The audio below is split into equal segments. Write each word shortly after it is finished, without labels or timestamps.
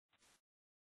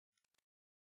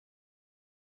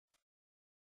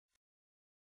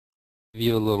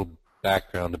you a little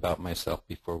background about myself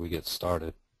before we get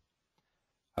started.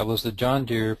 I was a John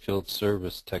Deere field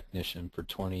service technician for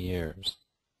 20 years.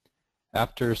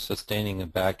 After sustaining a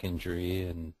back injury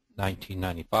in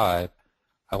 1995,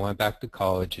 I went back to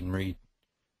college and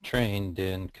retrained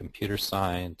in computer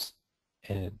science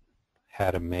and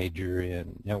had a major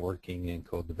in networking and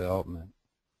code development.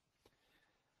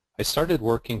 I started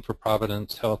working for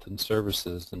Providence Health and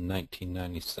Services in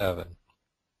 1997.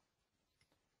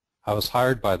 I was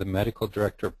hired by the medical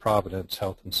director of Providence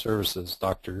Health and Services,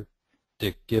 Dr.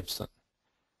 Dick Gibson.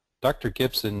 Dr.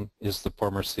 Gibson is the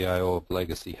former CIO of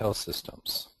Legacy Health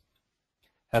Systems.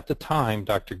 At the time,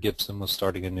 Dr. Gibson was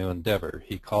starting a new endeavor.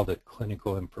 He called it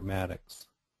clinical informatics.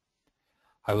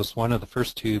 I was one of the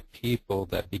first two people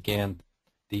that began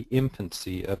the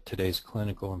infancy of today's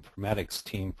clinical informatics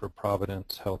team for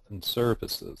Providence Health and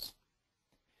Services.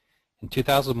 In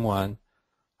 2001,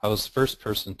 I was the first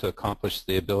person to accomplish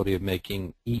the ability of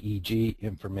making EEG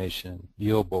information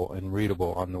viewable and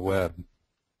readable on the web.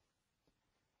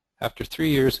 After 3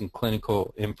 years in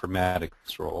clinical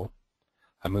informatics role,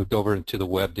 I moved over into the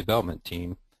web development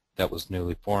team that was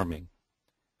newly forming.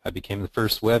 I became the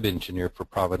first web engineer for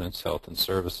Providence Health and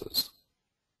Services.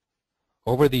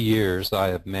 Over the years, I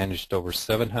have managed over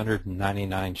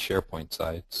 799 SharePoint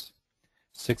sites,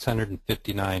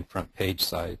 659 front page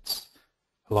sites,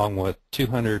 along with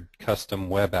 200 custom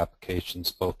web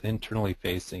applications, both internally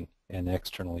facing and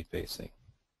externally facing.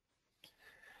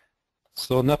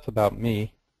 So enough about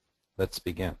me. Let's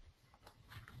begin.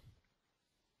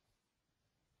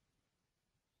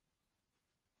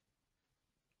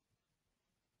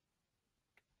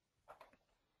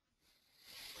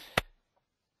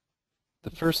 The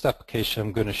first application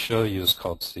I'm going to show you is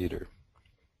called Cedar.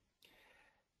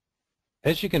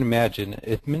 As you can imagine,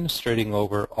 administrating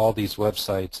over all these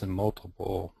websites and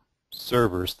multiple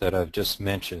servers that I've just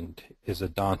mentioned is a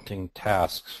daunting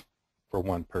task for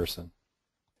one person.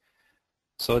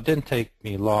 So it didn't take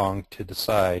me long to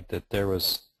decide that there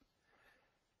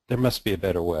must be a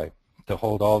better way to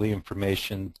hold all the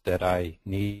information that I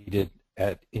needed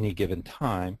at any given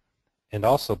time and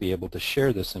also be able to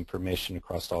share this information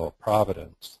across all of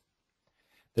Providence.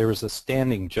 There was a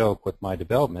standing joke with my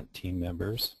development team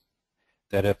members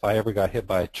that if I ever got hit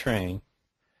by a train,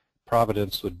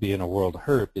 Providence would be in a world of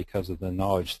hurt because of the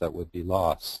knowledge that would be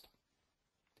lost.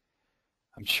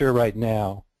 I'm sure right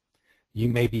now you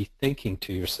may be thinking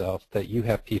to yourself that you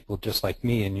have people just like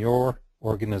me in your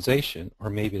organization, or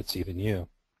maybe it's even you.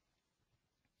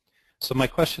 So my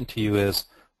question to you is,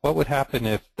 what would happen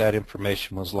if that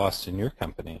information was lost in your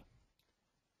company?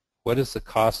 What is the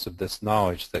cost of this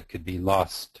knowledge that could be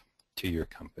lost to your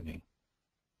company?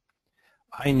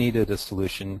 I needed a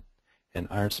solution, and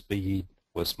IronSpeed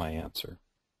was my answer.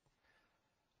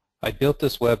 I built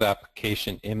this web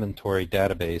application inventory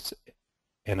database,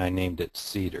 and I named it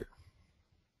Cedar.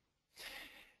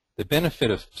 The benefit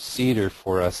of Cedar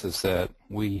for us is that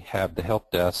we have the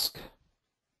help desk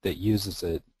that uses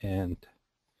it, and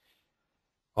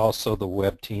also the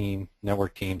web team,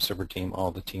 network team, server team,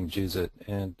 all the teams use it.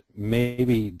 And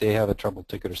maybe they have a trouble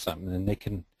ticket or something, and they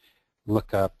can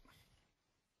look up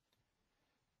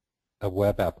a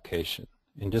web application.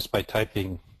 And just by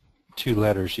typing 2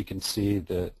 letters, you can see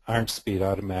that IronSpeed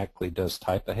automatically does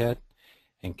type ahead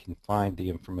and can find the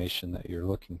information that you're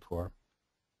looking for.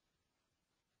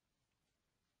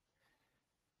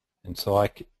 And so I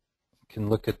can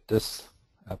look at this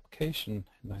application.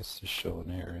 Nice to show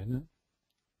an error, isn't it?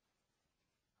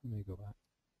 Let me go back.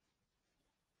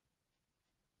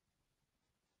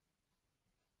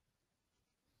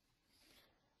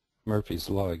 Murphy's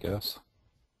Law, I guess.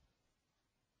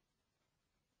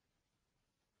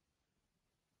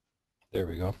 There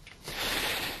we go.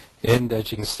 And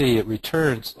as you can see, it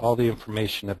returns all the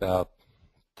information about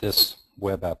this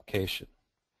web application.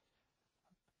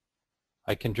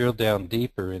 I can drill down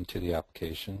deeper into the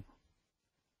application,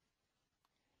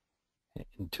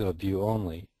 into a view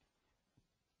only.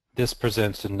 This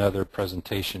presents another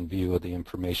presentation view of the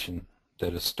information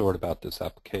that is stored about this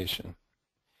application.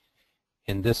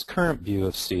 In this current view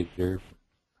of Cedar,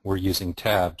 we're using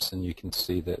tabs, and you can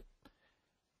see that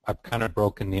I've kind of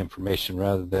broken the information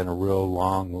rather than a real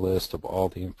long list of all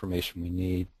the information we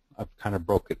need. I've kind of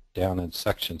broke it down in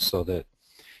sections so that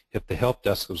if the help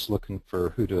desk was looking for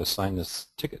who to assign this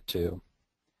ticket to,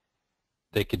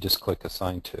 they could just click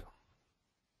Assign To.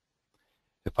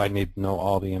 If I need to know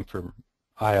all the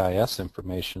IIS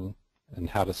information and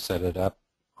how to set it up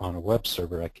on a web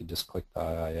server, I could just click the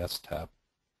IIS tab.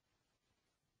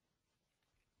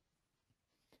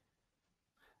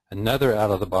 Another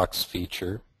out-of-the-box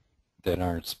feature that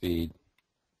IronSpeed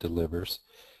delivers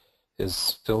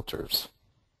is filters.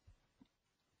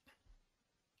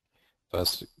 For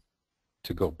us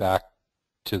to go back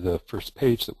to the first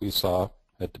page that we saw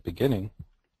at the beginning,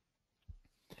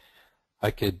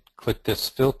 I could click this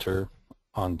filter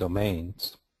on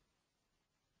domains.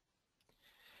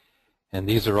 And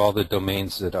these are all the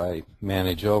domains that I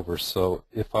manage over. So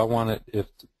if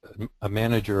a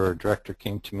manager or a director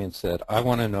came to me and said, I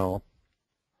want to know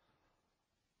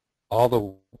all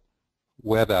the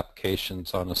web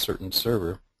applications on a certain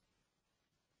server,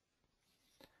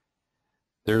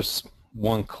 there's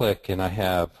one click and I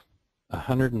have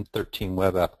 113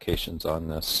 web applications on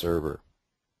this server.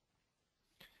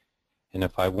 And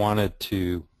if I wanted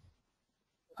to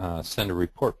send a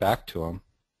report back to them,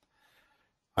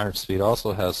 IronSpeed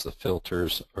also has the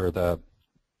filters, or the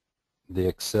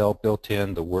Excel built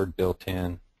in, the Word built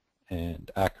in,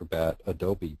 and Acrobat,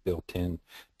 Adobe built in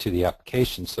to the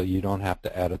application, so you don't have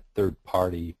to add a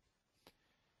third-party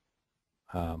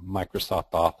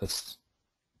Microsoft Office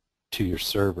to your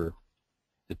server.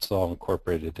 It's all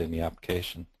incorporated in the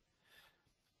application.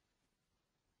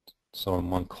 So in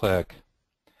one click,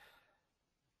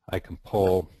 I can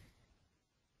pull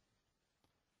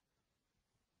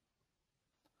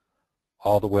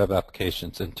all the web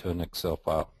applications into an Excel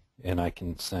file, and I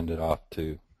can send it off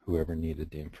to whoever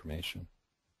needed the information.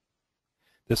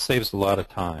 This saves a lot of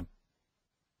time.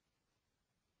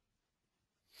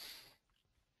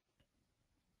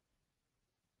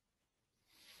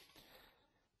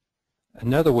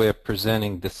 Another way of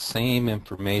presenting the same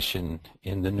information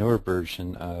in the newer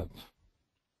version of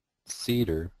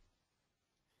Cedar,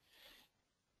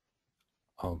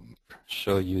 I'll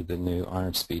show you the new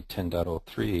IronSpeed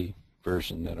 10.03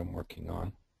 version that I'm working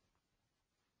on.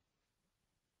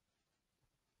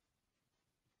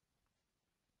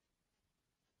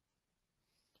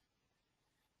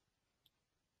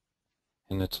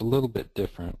 And it's a little bit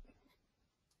different,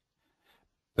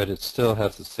 but it still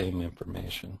has the same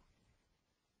information.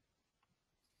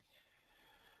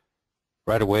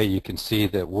 Right away you can see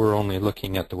that we're only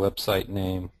looking at the website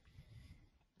name,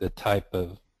 the type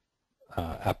of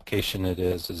application it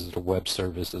is. Is it a web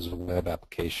service? Is it a web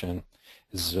application?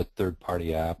 Is it a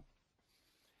third-party app?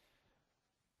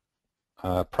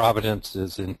 Providence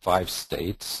is in 5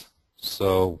 states,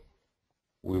 so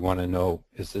we want to know,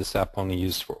 is this app only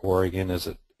used for Oregon? Is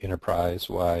it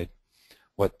enterprise-wide?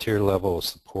 What tier level of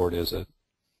support is it?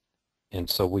 And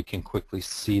so we can quickly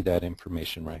see that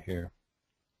information right here.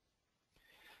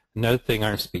 Another thing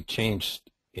IronSpeed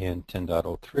changed in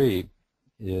 10.03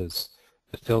 is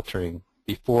the filtering.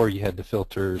 Before, you had the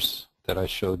filters that I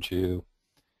showed you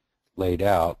laid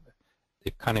out.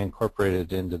 They've kind of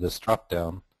incorporated into this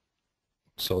drop-down,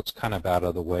 so it's kind of out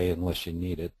of the way unless you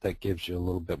need it. That gives you a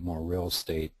little bit more real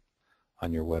estate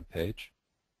on your web page.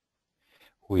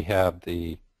 We have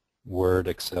the Word,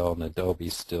 Excel, and Adobe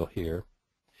still here,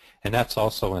 and that's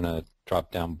also in a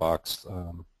drop-down box.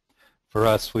 For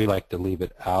us, we like to leave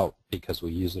it out because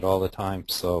we use it all the time,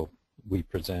 so we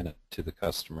present it to the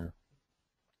customer.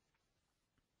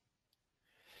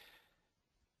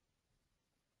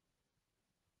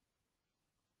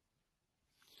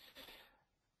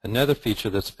 Another feature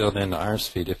that's built into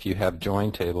IronSpeed, if you have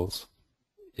join tables,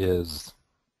 is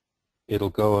it'll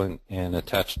go and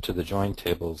attach to the join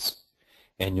tables,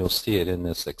 and you'll see it in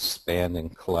this expand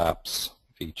and collapse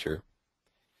feature.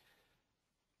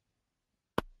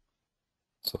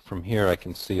 So from here I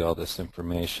can see all this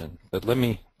information. But let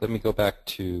me go back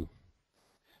to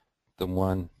the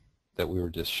one that we were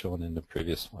just showing in the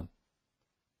previous one.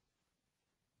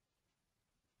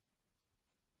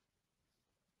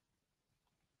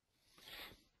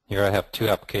 Here I have 2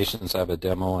 applications. I have a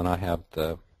demo and I have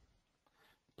the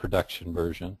production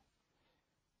version.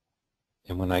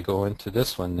 And when I go into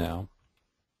this one now,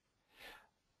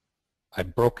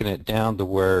 I've broken it down to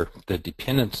where the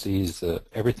dependencies,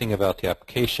 everything about the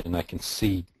application I can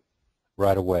see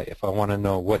right away. If I want to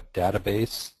know what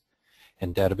database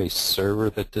and database server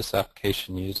that this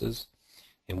application uses,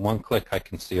 in one click I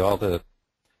can see all the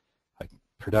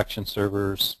production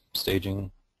servers,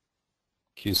 staging,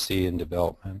 QC, and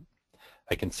development.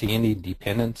 I can see any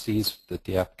dependencies that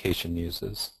the application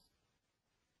uses,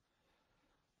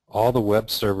 all the web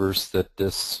servers that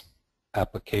this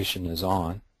application is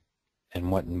on, and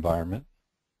what environment.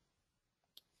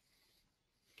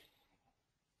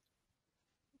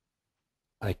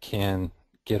 I can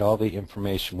get all the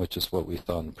information, which is what we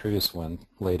thought in the previous one,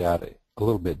 laid out a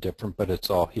little bit different, but it's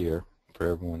all here for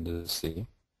everyone to see.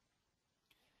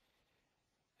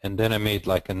 And then I made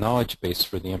like a knowledge base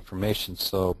for the information.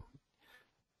 So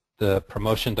the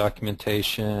promotion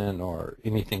documentation or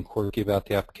anything quirky about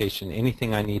the application,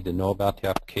 anything I need to know about the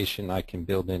application, I can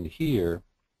build into here.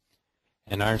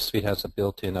 And IronSpeed has a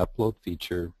built-in upload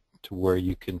feature to where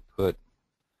you can put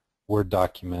Word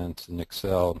documents and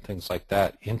Excel and things like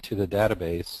that into the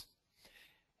database,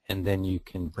 and then you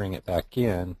can bring it back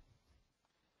in.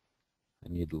 I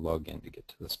need to log in to get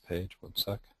to this page. One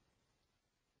sec.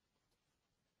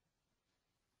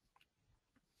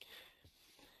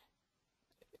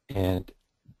 And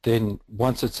then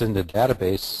once it's in the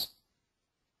database,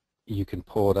 you can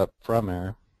pull it up from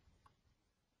there.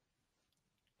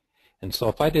 And so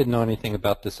if I didn't know anything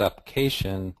about this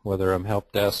application, whether I'm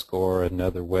help desk or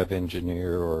another web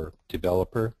engineer or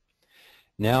developer,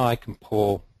 now I can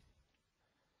pull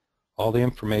all the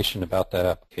information about that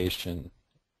application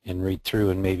and read through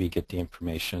and maybe get the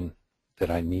information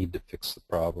that I need to fix the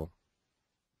problem.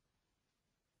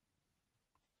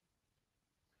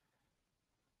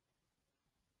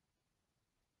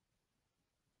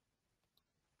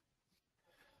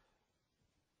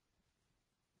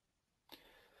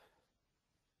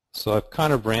 So I've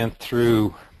kind of ran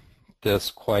through this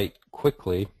quite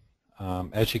quickly.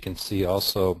 As you can see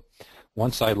also,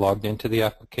 once I logged into the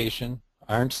application,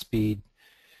 IronSpeed,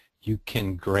 you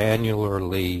can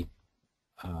granularly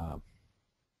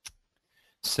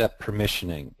set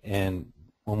permissioning. And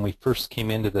when we first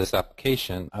came into this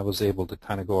application, I was able to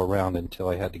kind of go around until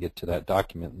I had to get to that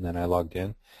document, and then I logged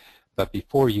in. But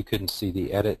before, you couldn't see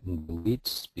the edit and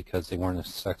deletes because they weren't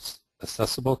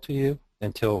accessible to you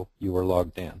until you were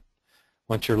logged in.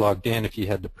 Once you're logged in, if you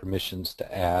had the permissions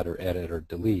to add or edit or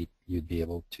delete, you'd be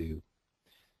able to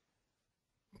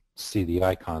see the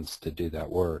icons to do that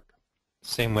work.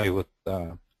 Same way with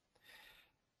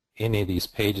any of these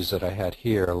pages that I had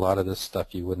here, a lot of this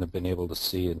stuff you wouldn't have been able to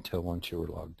see until once you were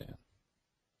logged in.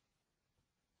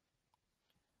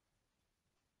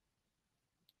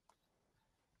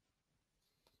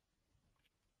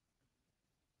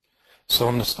 So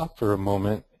I'm going to stop for a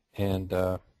moment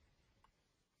and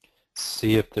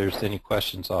see if there's any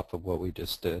questions off of what we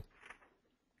just did.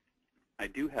 I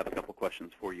do have a couple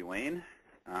questions for you, Wayne.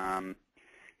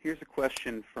 Here's a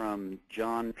question from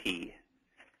John P.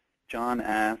 John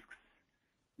asks,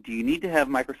 do you need to have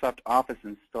Microsoft Office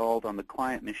installed on the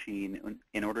client machine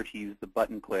in order to use the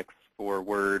button clicks for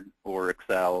Word or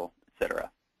Excel,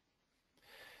 etc.?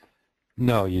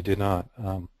 No, you do not.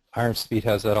 IronSpeed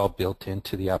has that all built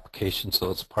into the application,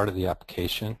 so it's part of the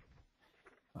application.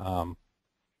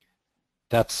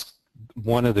 That's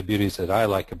one of the beauties that I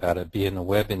like about it. Being a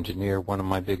web engineer, one of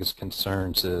my biggest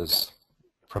concerns is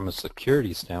from a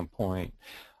security standpoint,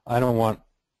 I don't want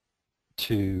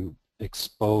to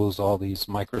expose all these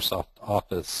Microsoft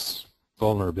Office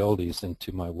vulnerabilities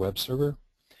into my web server.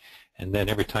 And then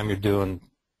every time you're doing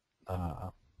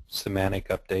semantic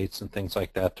updates and things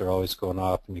like that, they're always going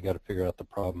off and you got to figure out the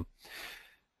problem.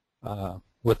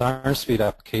 With IronSpeed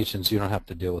applications, you don't have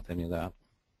to deal with any of that.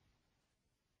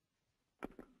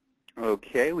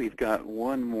 Okay, we've got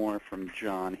one more from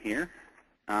John here.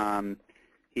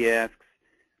 He asks,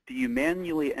 do you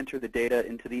manually enter the data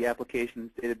into the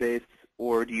applications database,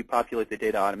 or do you populate the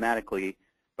data automatically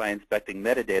by inspecting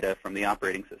metadata from the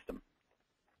operating system?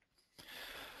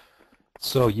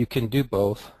 So you can do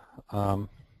both.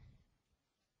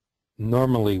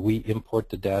 Normally we import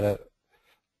the data.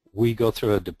 We go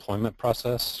through a deployment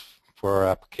process for our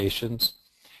applications,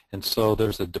 and so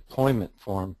there's a deployment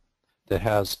form that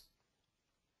has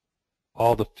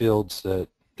all the fields that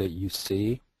you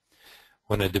see.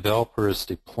 When a developer is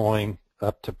deploying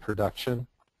up to production,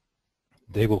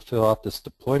 they will fill out this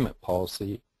deployment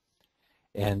policy,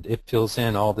 and it fills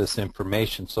in all this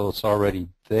information, so it's already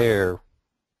there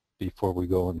before we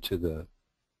go into the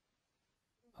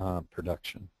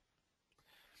production.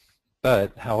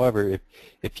 But, however,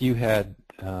 if you had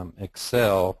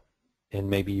Excel and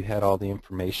maybe you had all the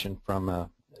information from an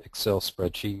Excel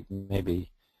spreadsheet, maybe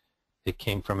it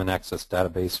came from an Access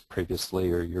database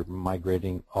previously, or you're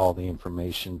migrating all the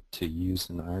information to use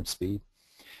in IronSpeed.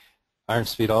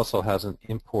 IronSpeed also has an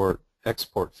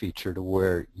import-export feature to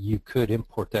where you could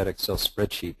import that Excel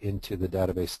spreadsheet into the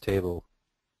database table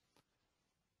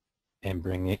and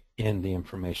bring in the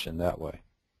information that way.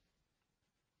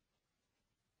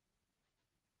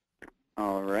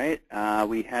 All right.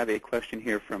 We have a question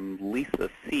here from Lisa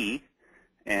C.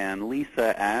 And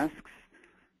Lisa asks,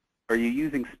 are you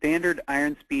using standard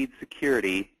IronSpeed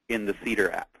security in the Cedar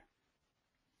app?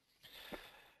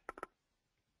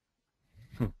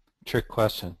 Trick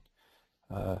question.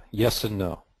 Yes and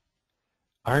no.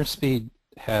 IronSpeed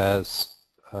has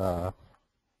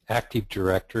Active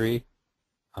Directory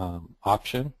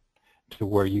option to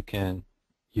where you can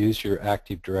use your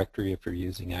Active Directory if you're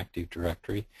using Active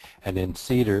Directory. And in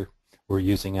Cedar, we're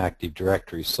using Active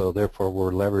Directory. So therefore,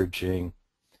 we're leveraging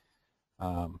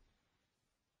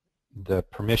the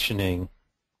permissioning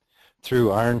through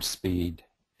IronSpeed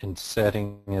and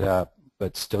setting it up,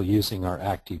 but still using our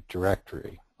Active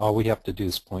Directory. All we have to do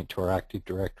is point to our Active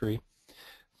Directory,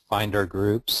 find our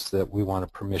groups that we want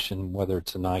to permission, whether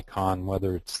it's an icon,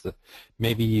 whether it's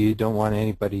maybe you don't want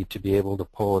anybody to be able to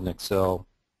pull an Excel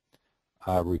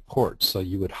report, so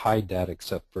you would hide that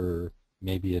except for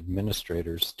maybe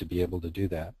administrators to be able to do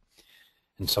that.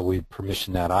 And so we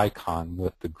permission that icon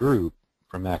with the group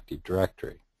from Active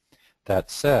Directory.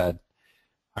 That said,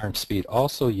 IronSpeed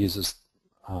also uses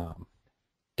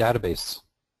database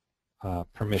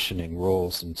permissioning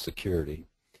roles and security.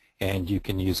 And you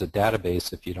can use a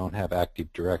database if you don't have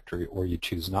Active Directory or you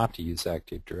choose not to use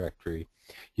Active Directory.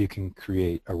 You can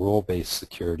create a role-based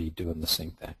security doing the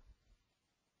same thing.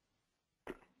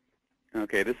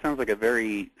 Okay, this sounds like a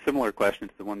very similar question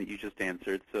to the one that you just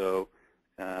answered. So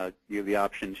you have the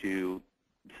option to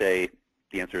say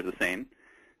the answer is the same.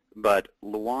 But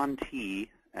Luan T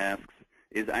asks,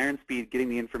 is IronSpeed getting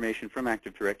the information from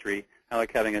Active Directory? I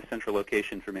like having a central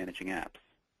location for managing apps.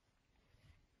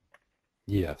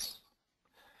 Yes.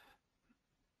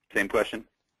 Same question?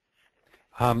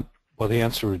 Well, the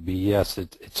answer would be yes.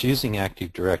 It's using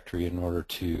Active Directory in order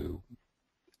to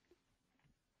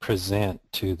present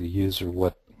to the user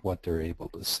what they're able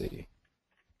to see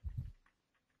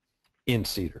in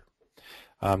Cedar.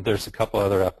 There's a couple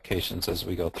other applications as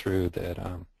we go through that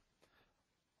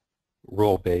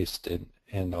role-based,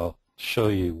 and I'll show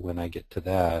you when I get to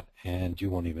that, and you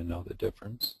won't even know the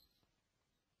difference.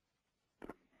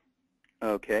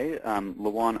 Okay.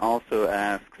 Lawan also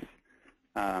asks,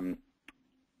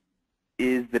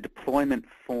 is the deployment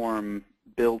form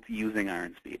built using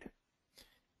IronSpeed?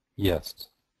 Yes.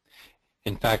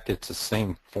 In fact, it's the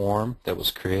same form that was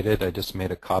created. I just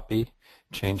made a copy,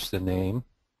 changed the name,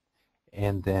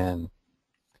 and then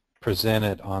present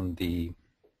it on the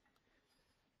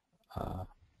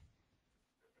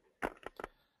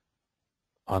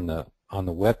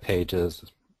web page as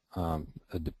a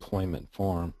deployment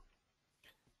form.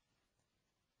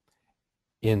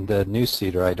 In the new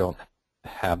Cedar, I don't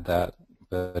have that,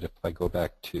 but if I go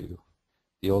back to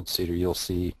the old Cedar, you'll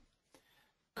see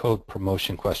code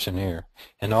promotion questionnaire.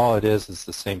 And all it is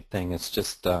the same thing. It's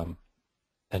just an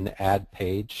add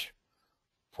page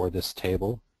for this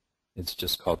table. It's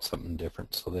just called something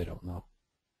different, so they don't know.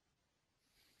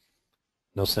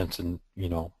 No sense in,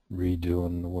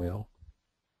 redoing the wheel.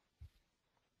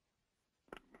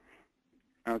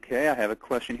 Okay, I have a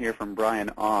question here from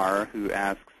Brian R. who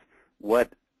asks,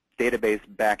 what database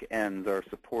backends are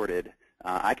supported?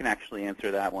 I can actually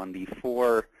answer that one. The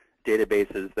 4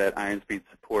 databases that IronSpeed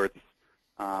supports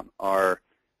are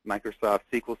Microsoft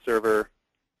SQL Server,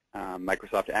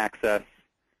 Microsoft Access,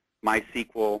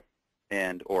 MySQL,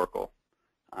 and Oracle.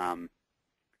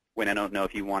 When I don't know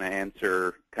if you want to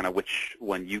answer kind of which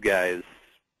one you guys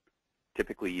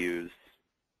typically use.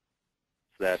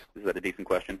 Is that a decent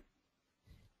question?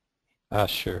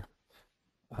 Sure.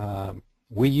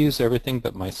 We use everything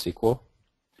but MySQL.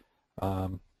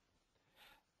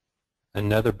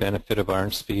 Another benefit of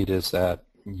IronSpeed is that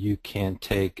you can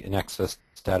take an Access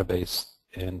database,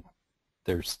 and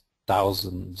there's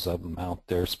thousands of them out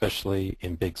there, especially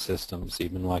in big systems,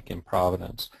 even like in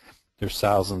Providence. There's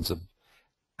thousands of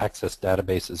Access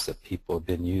databases that people have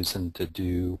been using to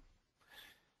do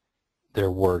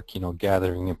their work,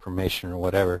 gathering information or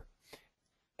whatever.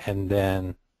 And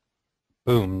then,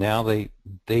 boom, now they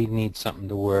need something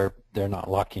to where they're not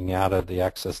locking out of the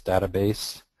Access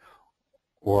database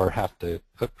or have to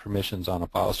put permissions on a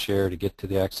file share to get to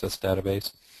the Access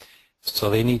database. So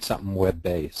they need something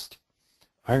web-based.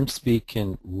 IronSpeed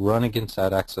can run against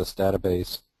that Access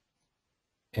database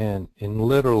and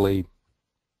literally,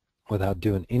 without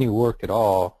doing any work at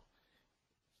all,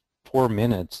 4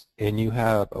 minutes, and you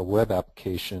have a web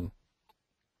application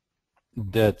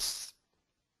that's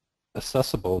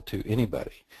accessible to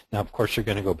anybody. Now, of course, you're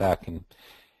going to go back and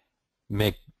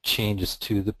make changes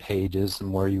to the pages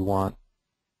and where you want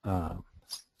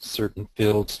certain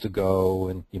fields to go,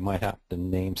 and you might have to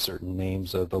name certain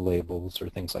names of the labels or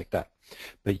things like that.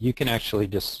 But you can actually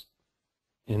just,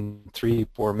 in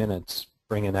 3-4 minutes,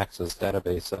 bring an Access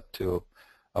database up to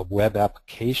a web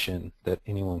application that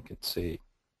anyone can see.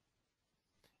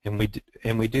 And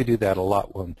we do that a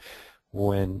lot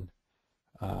when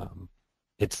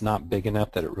it's not big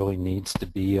enough that it really needs to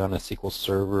be on a SQL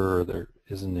server, or there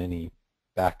isn't any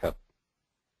backup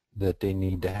that they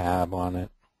need to have on it.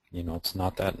 It's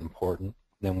not that important.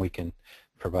 Then we can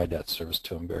provide that service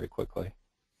to them very quickly.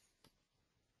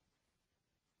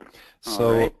 All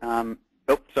So right.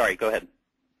 Oh, sorry. Go ahead.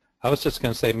 I was just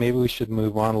going to say maybe we should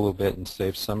move on a little bit and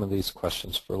save some of these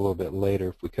questions for a little bit later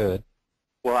if we could.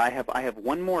 Well, I have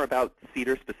one more about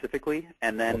Cedar specifically,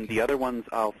 and then Okay. the other ones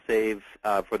I'll save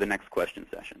for the next question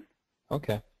session.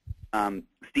 Okay.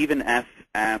 Stephen S.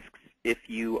 asks if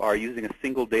you are using a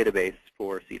single database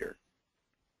for Cedar.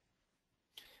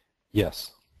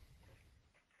 Yes.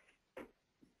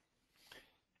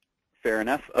 Fair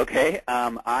enough. Okay.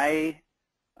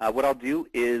 What I'll do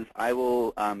is I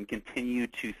will continue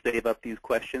to save up these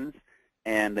questions,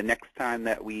 and the next time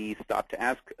that we stop to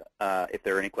ask if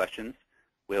there are any questions,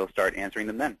 we'll start answering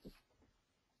them then.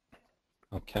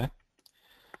 Okay.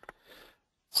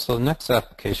 So the next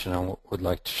application I would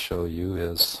like to show you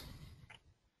is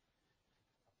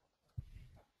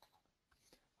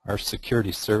our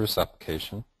security service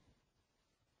application.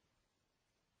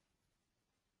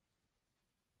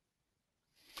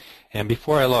 And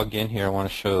before I log in here, I want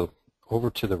to show over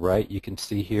to the right, you can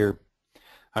see here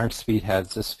IronSpeed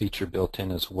has this feature built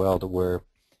in as well to where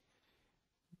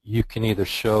you can either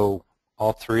show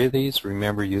all three of these,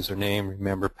 remember username,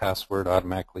 remember password,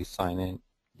 automatically sign in.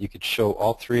 You could show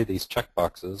all three of these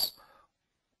checkboxes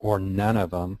or none of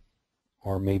them,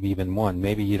 or maybe even one.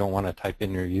 Maybe you don't want to type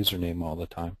in your username all the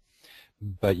time,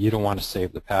 but you don't want to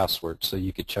save the password, so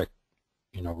you could check,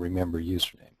 remember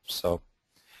username. So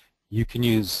you can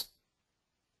use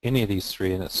any of these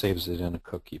three and it saves it in a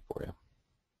cookie for you.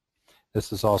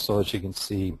 This is also, as you can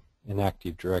see, an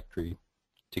Active Directory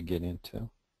to get into.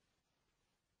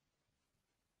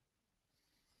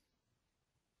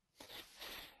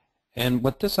 And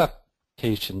what this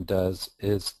application does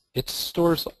is it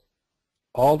stores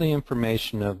all the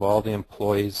information of all the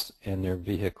employees and their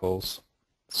vehicles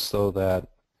so that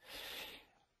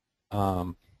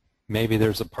maybe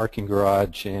there's a parking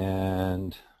garage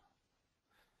and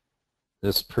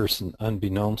this person,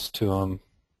 unbeknownst to them,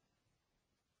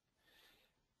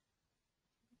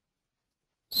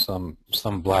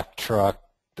 some black truck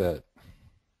that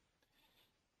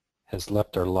has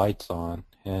left their lights on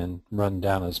and run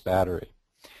down his battery.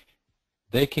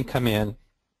 They can come in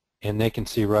and they can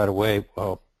see right away,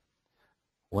 well,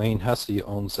 Wayne Hussey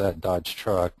owns that Dodge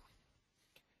truck,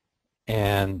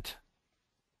 and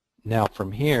now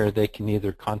from here they can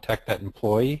either contact that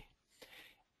employee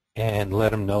and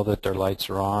let them know that their lights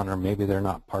are on, or maybe they're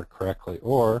not parked correctly,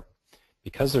 or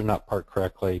because they're not parked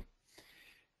correctly,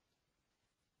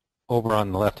 over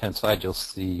on the left-hand side you'll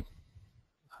see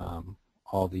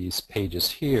all these pages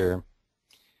here.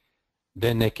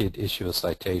 Then they could issue a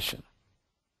citation.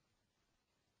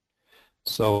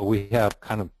 So we have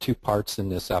kind of two parts in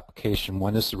this application.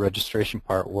 One is the registration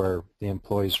part where the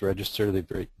employees register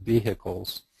the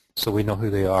vehicles so we know who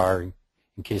they are in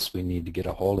case we need to get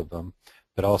a hold of them.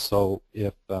 But also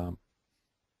if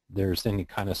there's any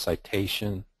kind of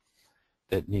citation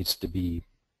that needs to be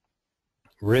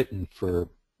written for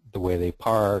the way they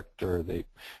parked, or they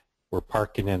were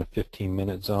parking in a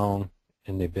 15-minute zone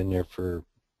and they've been there for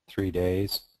 3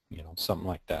 days, something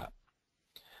like that.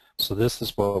 So this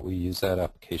is what we use that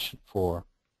application for.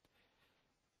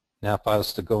 Now if I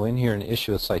was to go in here and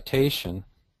issue a citation,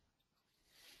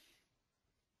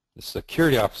 the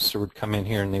security officer would come in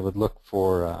here and they would look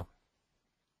for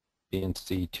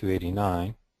BNC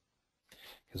 289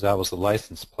 because that was the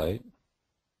license plate.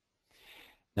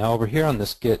 Now over here on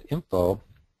this Get Info,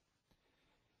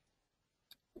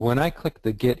 when I click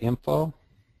the Get Info,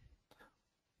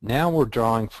 now we're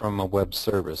drawing from a web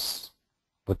service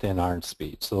within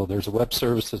IronSpeed. So there's a web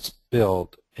service that's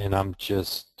built, and I'm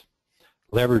just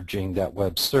leveraging that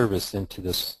web service into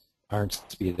this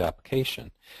IronSpeed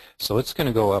application. So it's going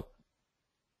to go up.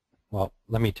 Well,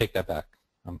 let me take that back.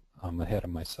 I'm ahead of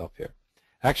myself here.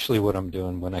 Actually, what I'm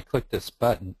doing when I click this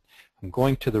button, I'm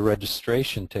going to the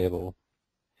registration table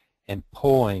and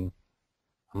pulling.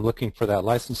 I'm looking for that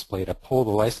license plate. I pull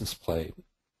the license plate,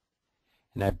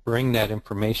 and I bring that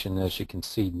information. As you can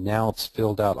see, now it's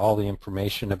filled out all the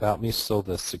information about me, so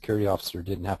the security officer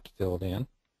didn't have to fill it in.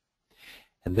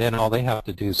 And then all they have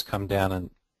to do is come down and,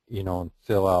 and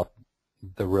fill out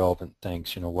the relevant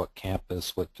things. What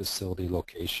campus, what facility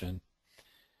location.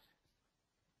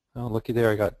 Oh, looky there,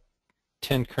 I got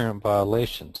 10 current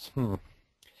violations.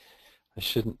 I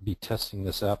shouldn't be testing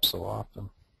this app so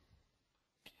often.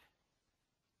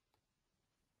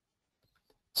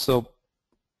 So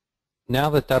now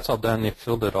that that's all done, they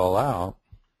filled it all out.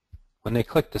 When they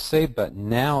click the Save button,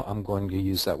 now I'm going to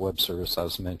use that web service I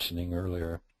was mentioning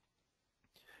earlier.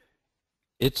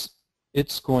 It's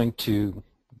going to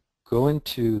go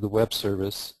into the web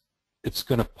service. It's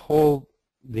going to pull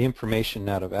the information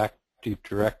out of Active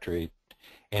Directory,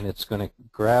 and it's going to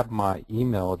grab my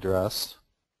email address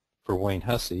for Wayne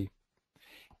Hussey,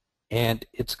 and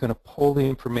it's going to pull the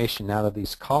information out of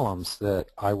these columns that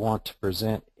I want to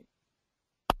present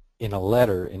in a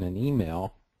letter, in an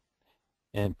email,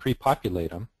 and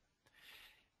pre-populate them.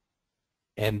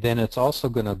 And then it's also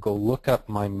going to go look up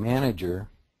my manager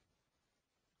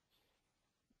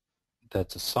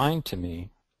that's assigned to me,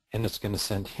 and it's going to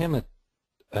send him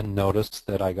a notice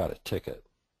that I got a ticket.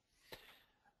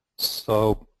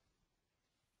 So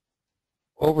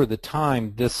over the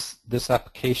time, this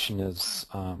application is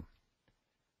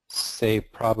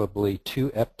saved probably 2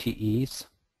 FTEs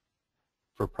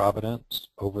for Providence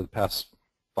over the past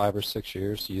 5 or 6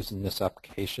 years using this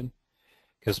application.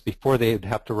 Because before they would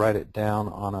have to write it down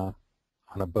on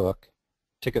a book,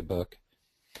 ticket book,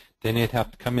 then they'd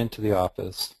have to come into the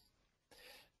office,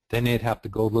 then they'd have to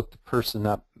go look the person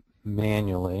up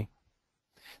manually,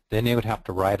 then they would have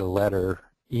to write a letter,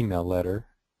 email letter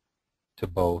to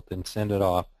both and send it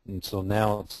off. And so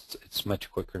now it's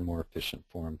much quicker and more efficient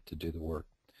for them to do the work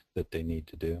that they need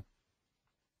to do.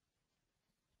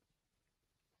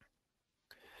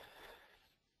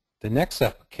 The next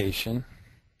application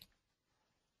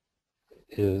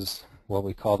is what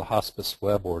we call the hospice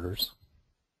web orders.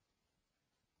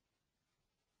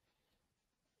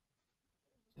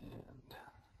 And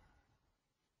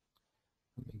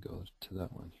let me go to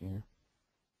that one here.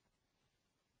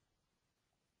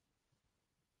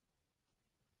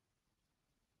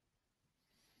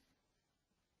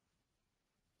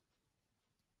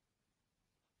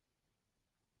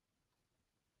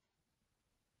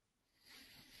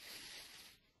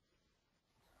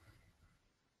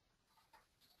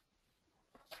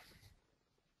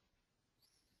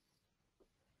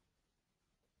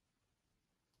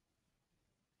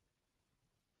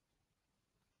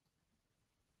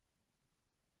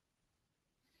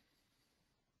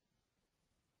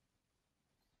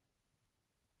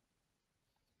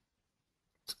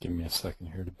 Give me a second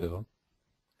here to build.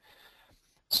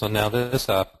 So now this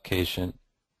application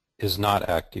is not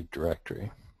Active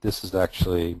Directory. This is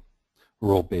actually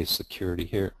role-based security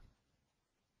here.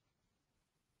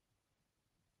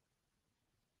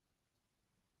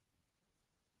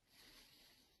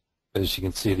 But as you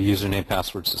can see, the username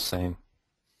password's the same.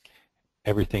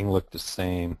 Everything looked the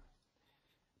same.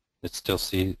 It still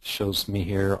shows me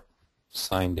here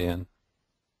signed in,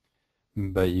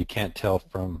 but you can't tell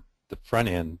from the front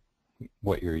end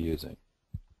what you're using.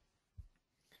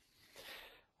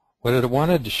 What I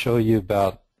wanted to show you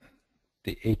about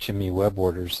the HME web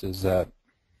orders is that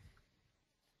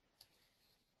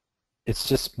it's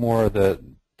just more the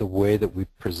way that we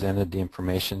presented the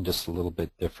information, just a little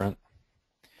bit different.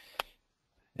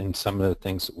 And some of the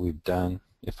things that we've done.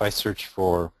 If I search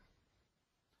for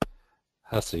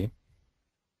Hussey,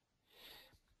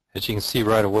 as you can see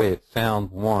right away, it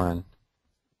found one.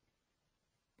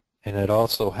 And it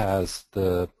also has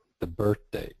the birth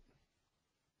date.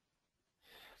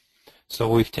 So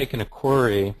we've taken a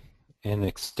query and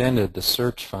extended the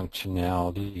search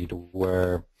functionality to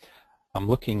where I'm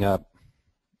looking up,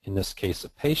 in this case, a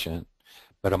patient,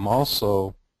 but I'm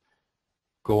also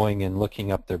going and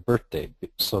looking up their birth date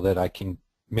so that I can,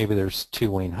 maybe there's 2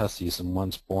 Wayne Husseys and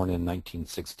one's born in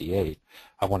 1968.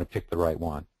 I want to pick the right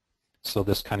one. So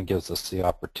this kind of gives us the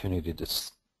opportunity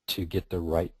to get the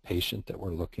right patient that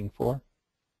we're looking for.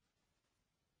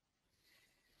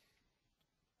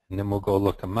 And then we'll go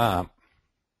look them up.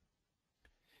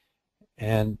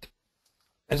 And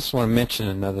I just want to mention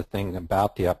another thing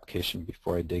about the application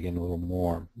before I dig in a little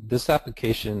more. This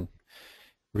application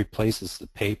replaces the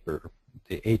paper,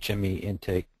 the HME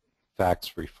intake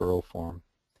fax referral form.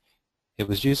 It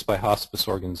was used by hospice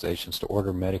organizations to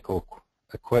order medical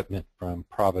equipment from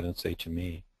Providence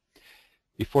HME.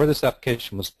 Before this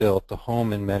application was built, the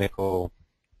home and medical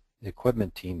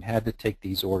equipment team had to take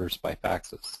these orders by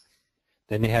faxes.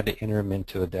 Then they had to enter them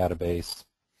into a database.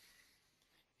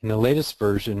 In the latest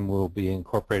version, we'll be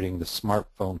incorporating the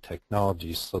smartphone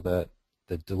technology so that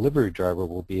the delivery driver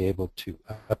will be able to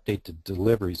update the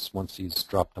deliveries once he's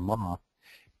dropped them off,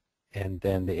 and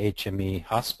then the HME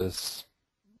hospice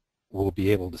will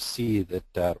be able to see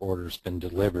that that order's been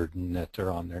delivered and that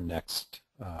they're on their next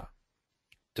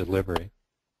delivery.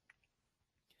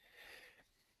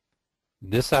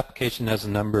 This application has a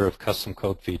number of custom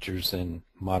code features and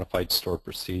modified store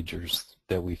procedures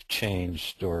that we've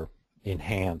changed or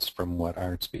enhanced from what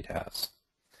IronSpeed has.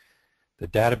 The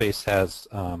database has,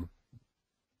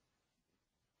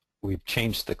 we've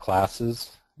changed the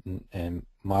classes and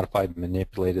modified and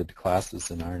manipulated the classes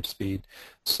in IronSpeed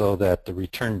so that the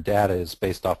return data is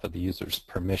based off of the user's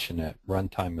permission at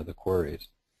runtime of the queries.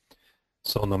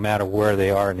 So no matter where they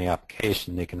are in the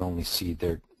application, they can only see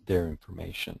their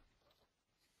information.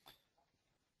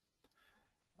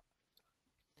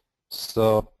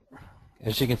 So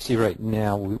as you can see right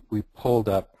now, we pulled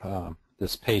up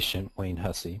this patient, Wayne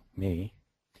Hussey, me,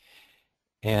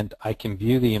 and I can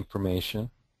view the information,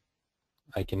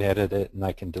 I can edit it, and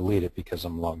I can delete it because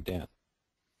I'm logged in.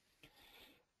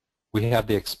 We have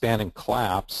the expand and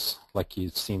collapse like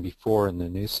you've seen before in the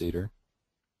newsreader,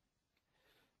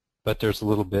 but there's a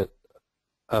little bit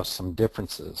of some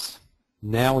differences.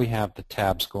 Now we have the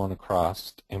tabs going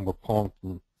across, and we're pulling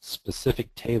from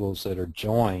specific tables that are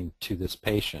joined to this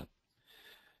patient.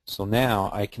 So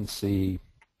now I can see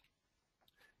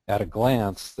at a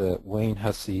glance that Wayne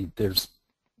Hussey, there's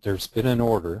been an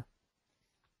order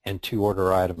and 2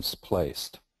 order items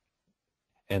placed,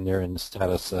 and they're in the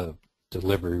status of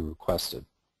delivery requested.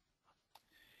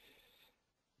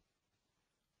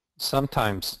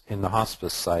 Sometimes in the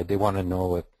hospice side, they want to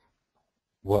know if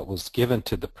what was given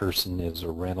to the person is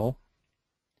a rental.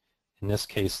 In this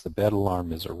case, the bed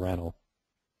alarm is a rental,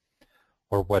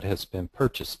 or what has been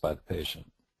purchased by the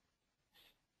patient.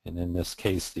 And in this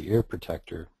case, the ear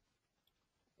protector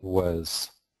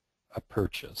was a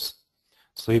purchase.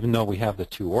 So even though we have the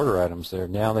 2 order items there,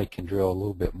 now they can drill a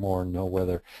little bit more and know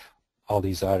whether all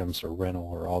these items are rental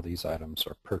or all these items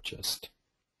are purchased.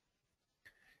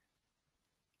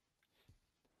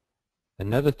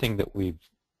 Another thing that we've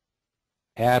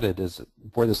added is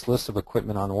for this list of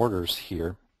equipment on orders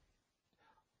here,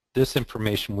 this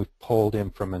information we've pulled in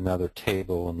from another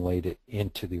table and laid it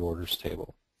into the orders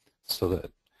table so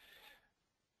that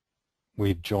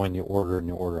we've joined the order and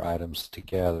the order items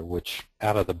together, which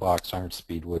out of the box Iron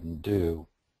Speed wouldn't do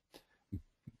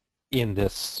in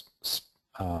this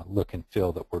look and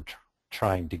feel that we're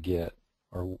trying to get,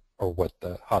 or what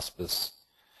the hospice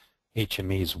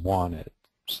HMEs wanted.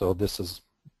 So this is,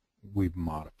 we've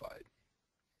modified.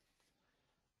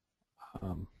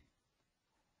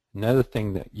 Another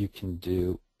thing that you can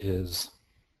do is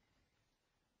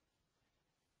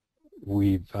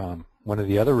we've, one of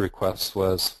the other requests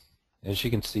was, as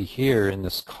you can see here in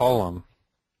this column,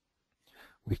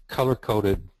 we've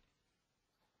color-coded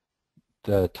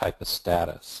the type of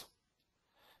status.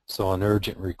 So an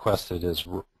urgent requested is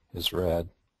red,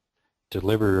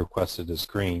 delivery requested is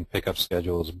green, pickup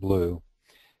schedule is blue,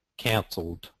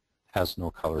 canceled has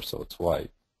no color, so it's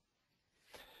white.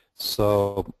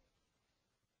 So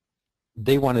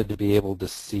they wanted to be able to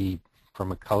see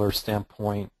from a color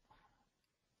standpoint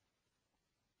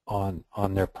on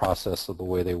their process of the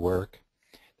way they work.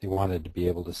 They wanted to be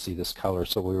able to see this color,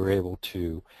 so we were able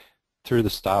to, through the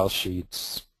style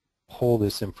sheets, pull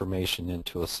this information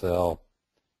into a cell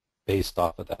based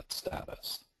off of that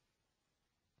status.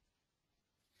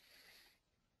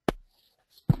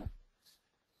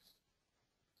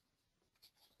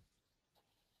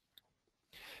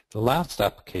 The last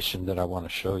application that I want to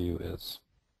show you is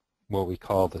what we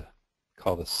call the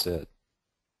SID.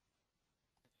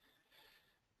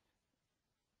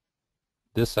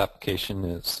 This application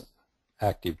is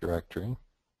Active Directory.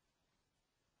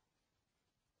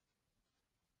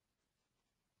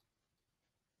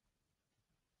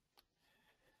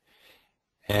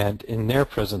 And in their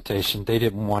presentation, they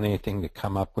didn't want anything to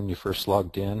come up when you first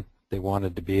logged in. They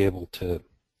wanted to be able to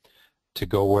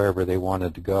go wherever they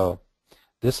wanted to go.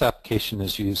 This application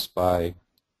is used by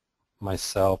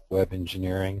myself, web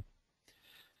engineering,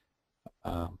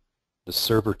 the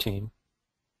server team,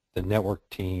 the network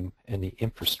team, and the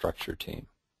infrastructure team.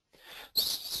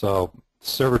 So the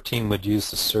server team would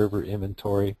use the server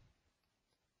inventory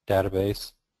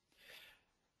database.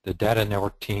 The data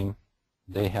network team,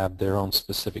 they have their own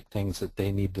specific things that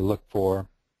they need to look for.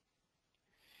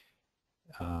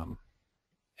 And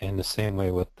the same way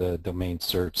with the domain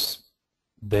search,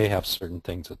 they have certain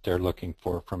things that they're looking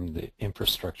for from the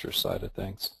infrastructure side of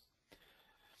things.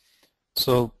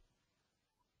 So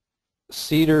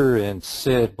CEDAR and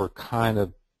SID were kind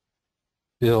of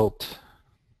built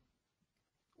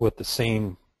with the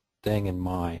same thing in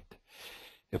mind.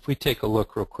 If we take a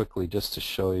look real quickly just to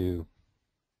show you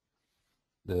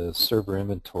the server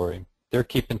inventory, they're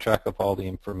keeping track of all the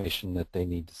information that they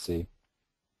need to see.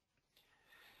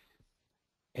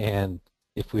 And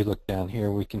if we look down here,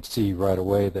 we can see right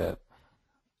away that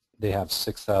they have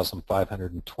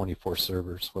 6,524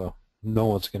 servers. Well, no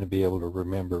one's going to be able to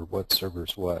remember what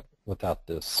server's what without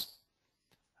this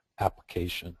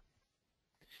application.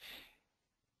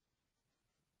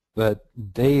 But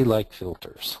they like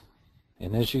filters.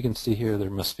 And as you can see here, there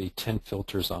must be 10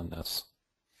 filters on this.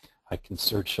 I can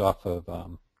search off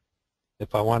of,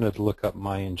 if I wanted to look up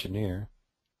my engineer,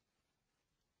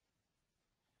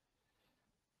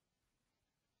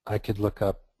 I could look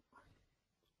up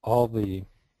all the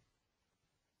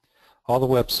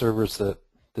web servers that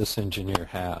this engineer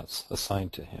has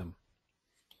assigned to him.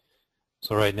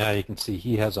 So right now you can see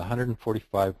he has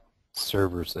 145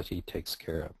 servers that he takes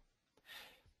care of.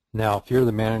 Now if you're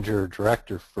the manager or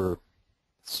director for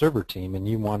the server team and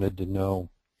you wanted to know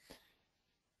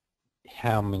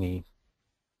how many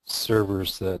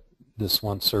servers that this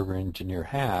one server engineer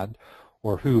had,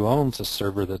 or who owns a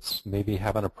server that's maybe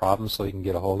having a problem so you can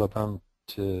get a hold of them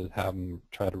to have them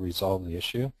try to resolve the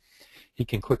issue, he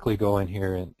can quickly go in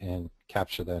here and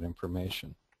capture that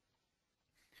information.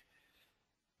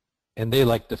 And they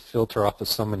like to filter off of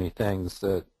so many things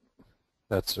that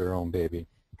that's their own baby.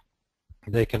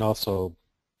 They can also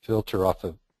filter off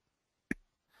of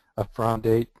a from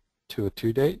date to a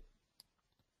to date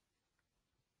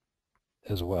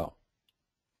as well.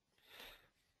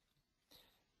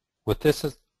 With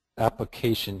this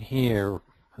application here,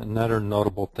 another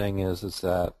notable thing is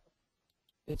that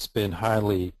it's been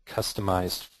highly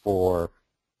customized for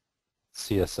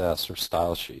CSS or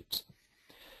style sheets.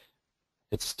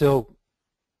 It's still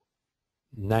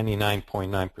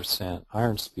 99.9%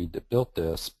 Iron Speed that built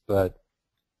this, but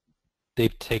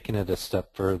they've taken it a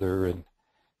step further and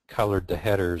colored the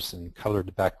headers and colored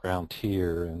the background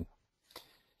here and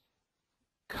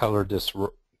colored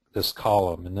this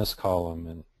column and this column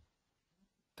and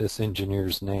this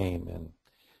engineer's name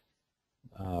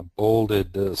and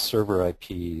bolded the server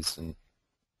IPs and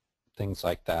things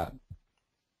like that.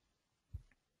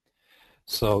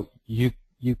 So you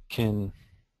can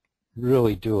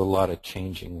really do a lot of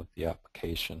changing with the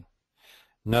application.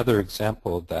 Another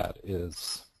example of that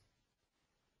is,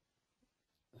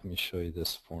 let me show you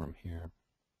this form here.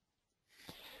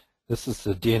 This is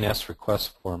the DNS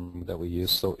request form that we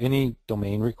use. So any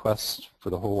domain request for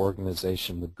the whole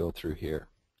organization would go through here.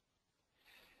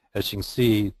 As you can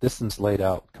see, this one's laid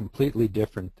out completely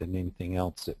different than anything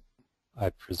else that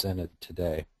I've presented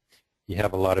today. You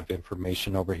have a lot of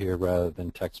information over here rather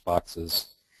than text boxes.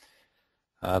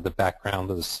 The background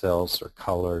of the cells are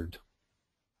colored.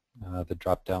 The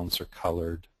drop downs are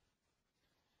colored,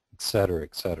 etc.,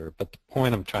 etc. But the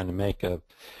point I'm trying to make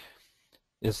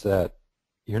is that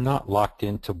you're not locked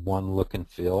into one look and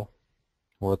feel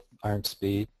with Iron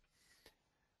Speed.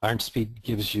 Iron Speed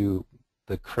gives you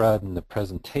the CRUD and the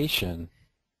presentation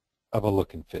of a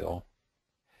look and feel,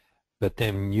 but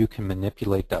then you can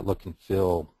manipulate that look and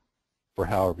feel for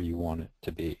however you want it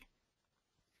to be.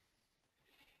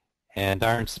 And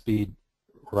Iron Speed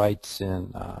writes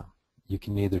in, you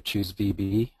can either choose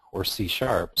VB or C#,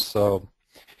 so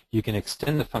you can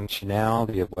extend the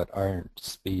functionality of what Iron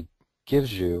Speed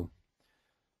gives you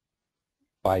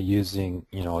by using,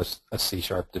 a C#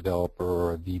 developer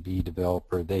or a VB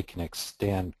developer. They can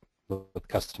extend with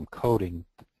custom coding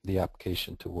the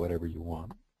application to whatever you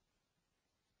want.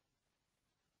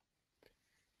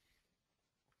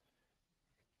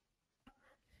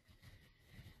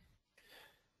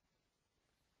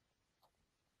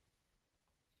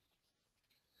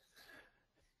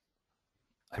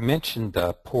 I mentioned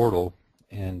Portal,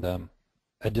 and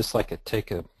I'd just like to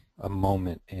take a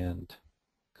moment and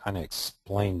kind of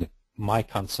explain my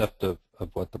concept of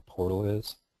what the portal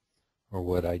is, or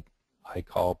what I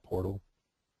call Portal.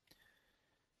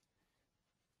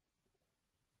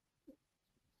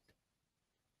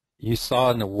 You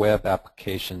saw in the web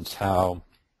applications how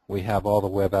we have all the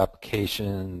web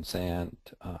applications, and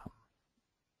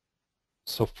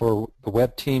so for the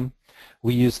web team,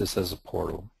 we use this as a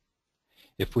portal.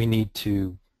 If we need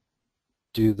to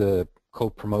do the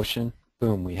code promotion,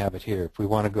 boom, we have it here. If we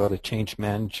want to go to change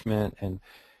management and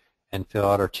fill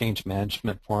out our change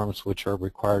management forms, which are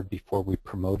required before we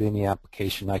promote any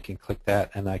application, I can click that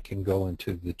and I can go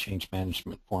into the change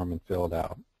management form and fill it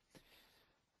out.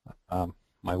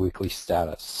 My weekly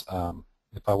status.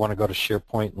 If I want to go to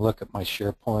SharePoint and look at my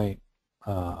SharePoint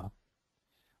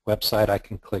website, I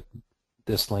can click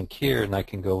this link here and I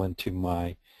can go into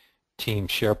my team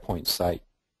SharePoint site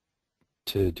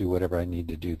to do whatever I need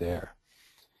to do there.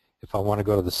 If I want to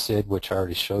go to the SID, which I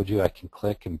already showed you, I can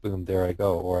click and boom, there I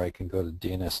go. Or I can go to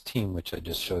DNS team, which I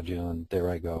just showed you, and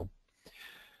there I go.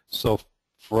 So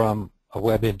from a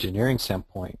web engineering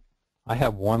standpoint, I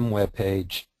have one web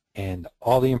page and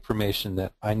all the information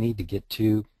that I need to get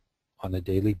to on a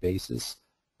daily basis,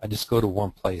 I just go to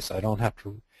one place. I don't have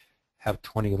to have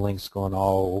 20 links going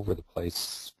all over the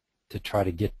place to try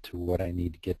to get to what I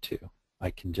need to get to. I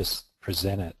can just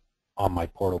present it on my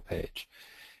portal page.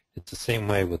 It's the same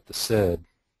way with the SID.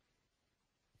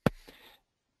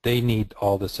 They need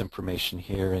all this information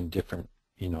here in different,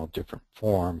 different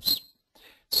forms.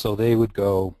 So they would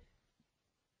go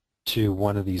to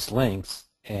one of these links,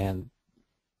 and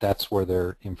that's where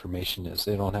their information is.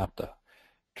 They don't have to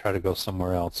try to go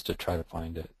somewhere else to try to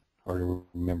find it or to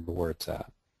remember where it's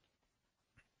at.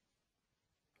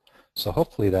 So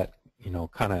hopefully that,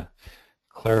 kind of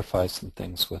clarifies some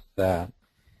things with that.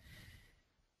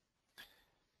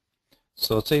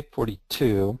 So it's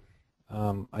 8:42.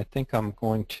 I think I'm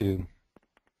going to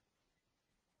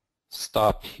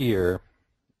stop here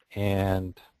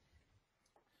and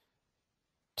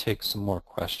take some more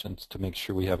questions to make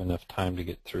sure we have enough time to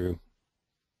get through.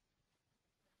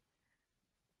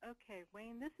 Okay,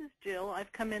 Wayne, this is Jill.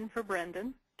 I've come in for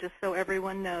Brendan, just so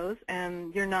everyone knows,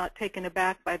 and you're not taken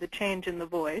aback by the change in the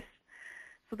voice.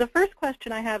 So the first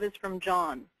question I have is from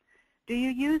John. Do you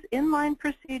use inline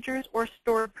procedures or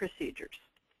stored procedures?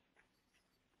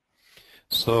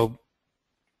 So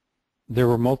there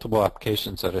were multiple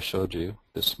applications that I showed you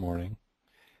this morning,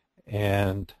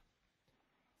 and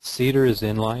Cedar is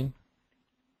inline,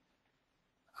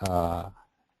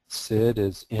 SID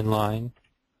is inline,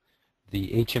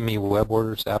 the HME Web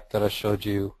Orders app that I showed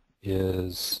you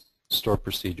is stored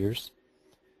procedures,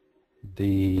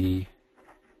 the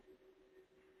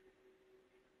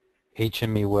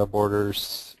HME Web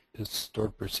Orders is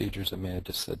stored procedures. I may have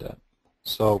just said that.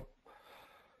 So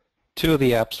 2 of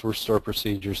the apps were stored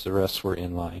procedures, the rest were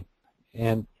inline.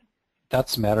 And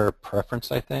that's a matter of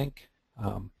preference, I think.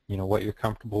 What you're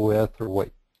comfortable with, or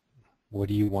what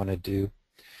do you want to do.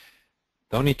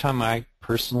 The only time I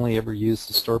personally ever use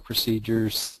the stored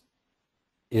procedures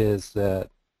is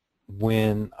that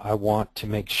when I want to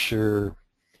make sure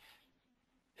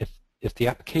if the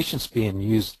application's being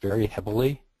used very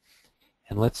heavily,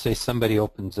 and let's say somebody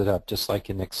opens it up just like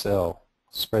an Excel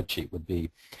spreadsheet would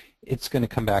be, it's going to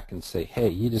come back and say, hey,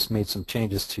 you just made some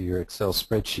changes to your Excel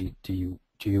spreadsheet. Do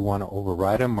you want to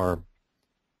override them or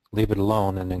leave it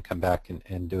alone and then come back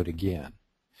and do it again?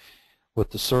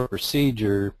 With the stored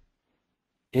procedure,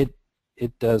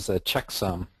 it does a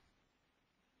checksum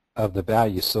of the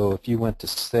value. So if you went to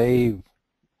save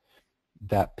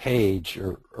that page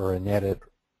or an edit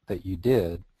that you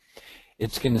did,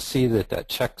 it's going to see that that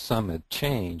checksum had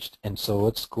changed, and so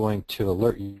it's going to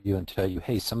alert you and tell you,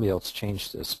 hey, somebody else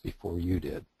changed this before you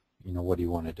did. What do you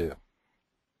want to do?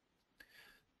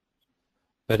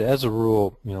 But as a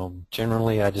rule,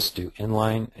 generally I just do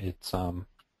inline. It's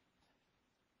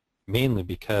mainly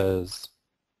because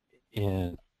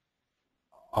in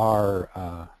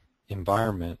our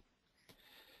environment,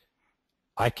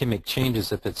 I can make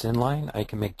changes if it's inline. I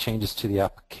can make changes to the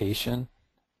application,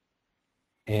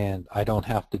 and I don't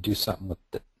have to do something with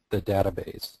the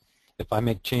database. If I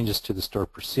make changes to the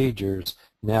stored procedures,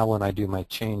 now when I do my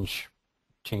change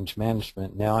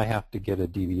management, now I have to get a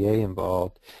DBA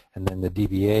involved, and then the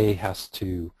DBA has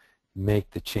to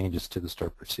make the changes to the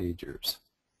stored procedures.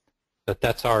 But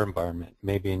that's our environment.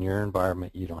 Maybe in your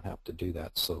environment you don't have to do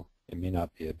that, so it may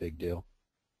not be a big deal.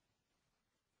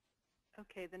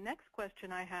 Okay, the next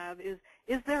question I have is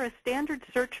there a standard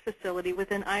search facility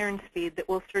within IronSpeed that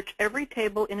will search every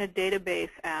table in a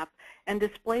database app and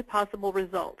display possible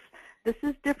results? This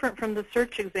is different from the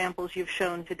search examples you've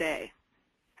shown today.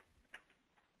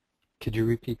 Could you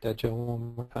repeat that, Joe,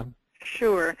 one more time?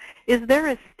 Sure. Is there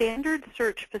a standard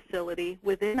search facility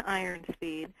within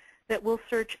IronSpeed that will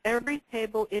search every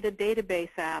table in a database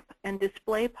app and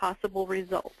display possible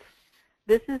results?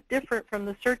 This is different from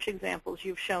the search examples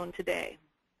you've shown today.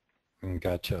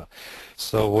 Gotcha.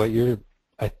 So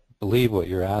I believe what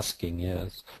you're asking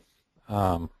is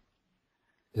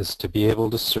to be able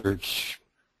to search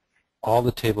all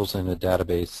the tables in a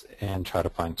database and try to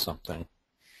find something.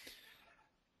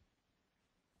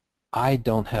 I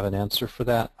don't have an answer for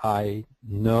that. I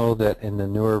know that in the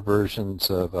newer versions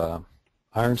of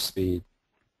IronSpeed,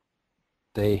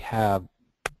 they have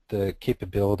the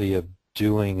capability of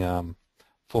doing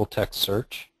full text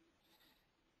search,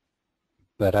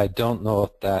 but I don't know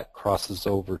if that crosses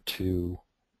over to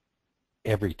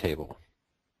every table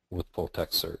with full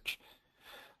text search.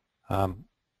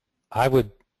 I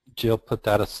would, Jill, put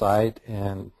that aside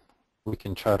and we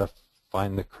can try to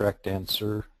find the correct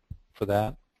answer for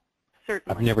that.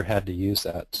 Certainly. I've never had to use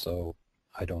that, so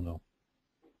I don't know.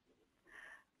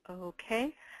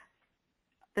 Okay.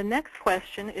 The next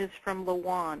question is from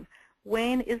Lawan.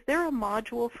 Wayne, is there a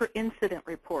module for incident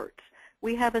reports?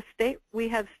 We have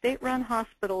state-run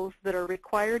hospitals that are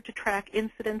required to track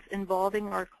incidents involving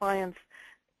our clients,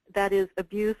 that is,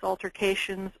 abuse,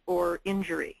 altercations, or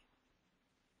injury.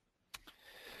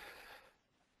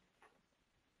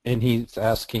 And he's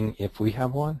asking if we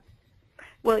have one?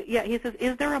 Well, yeah, he says,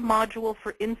 is there a module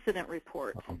for incident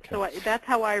reports? Okay. So that's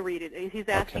how I read it. He's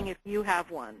asking if you have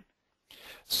one.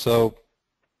 So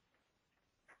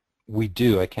we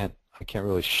do. I can't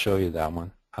really show you that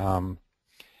one.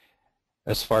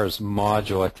 As far as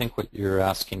module, I think what you're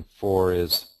asking for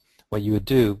is what you would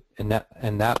do, and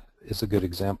that is a good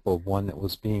example of one that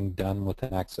was being done with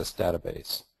an Access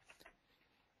database.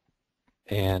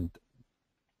 And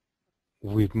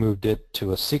we've moved it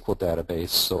to a SQL database,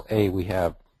 so we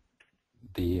have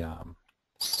the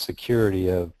security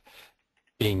of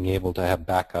being able to have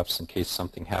backups in case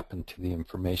something happened to the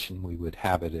information. We would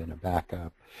have it in a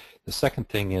backup. The second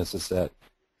thing is that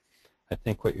I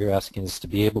think what you're asking is to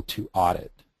be able to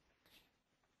audit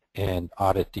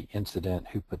the incident,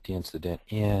 who put the incident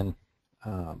in,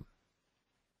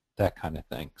 that kind of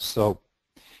thing. So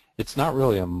it's not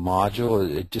really a module.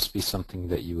 It'd just be something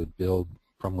that you would build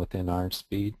from within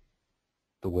IronSpeed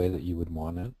the way that you would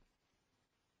want it.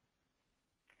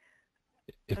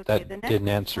 If okay, that didn't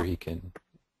answer, he can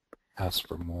ask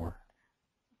for more.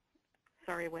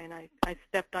 Sorry, Wayne, I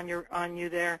stepped on you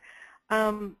there.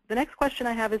 The next question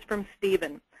I have is from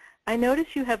Stephen. I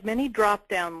notice you have many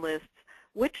drop-down lists.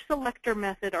 Which selector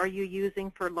method are you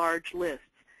using for large lists?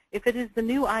 If it is the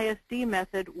new ISD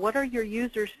method, what are your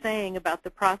users saying about the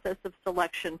process of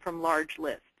selection from large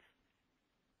lists?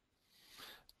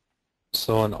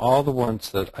 So in all the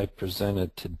ones that I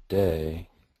presented today,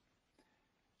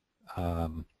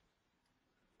 I'm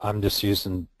just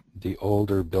using the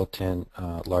older built-in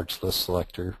large list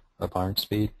selector of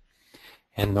IronSpeed,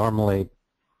 and normally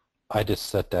I just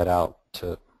set that out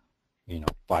to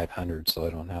 500, so I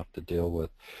don't have to deal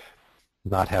with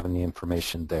not having the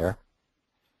information there.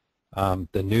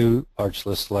 The new large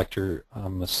list selector,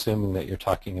 I'm assuming that you're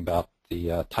talking about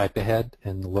the type ahead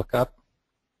and the lookup.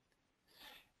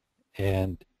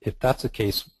 And if that's the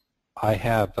case, I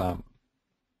have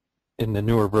in the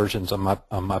newer versions, I'm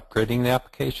upgrading the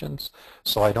applications,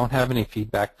 so I don't have any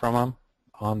feedback from them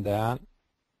on that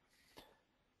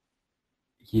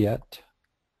yet.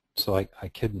 So I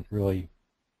couldn't really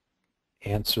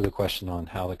answer the question on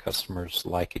how the customers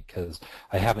like it because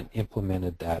I haven't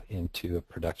implemented that into a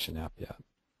production app yet.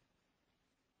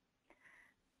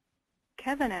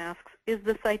 Kevin asks, is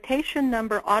the citation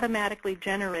number automatically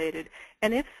generated?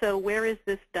 And if so, where is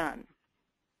this done?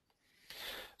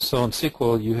 So in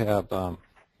SQL, you have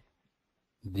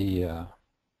the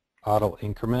auto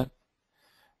increment.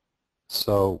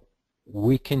 So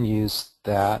we can use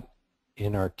that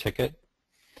in our ticket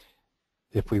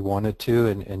if we wanted to,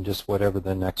 and just whatever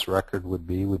the next record would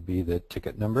be the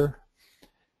ticket number.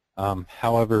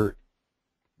 However,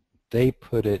 they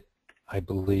put it, I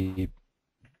believe,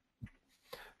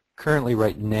 currently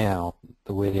right now,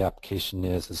 the way the application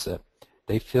is that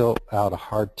they fill out a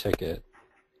hard ticket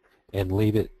and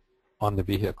leave it on the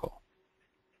vehicle.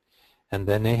 And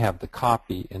then they have the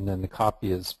copy, and then the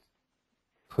copy is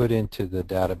put into the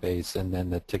database, and then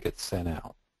the ticket's sent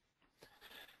out.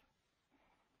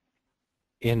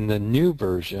 In the new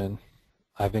version,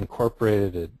 I've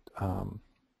incorporated a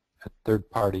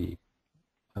third-party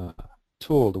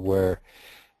tool to where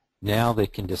now they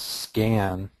can just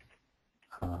scan.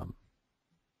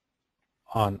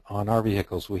 On our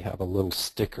vehicles, we have a little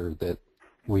sticker that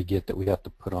we get that we have to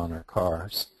put on our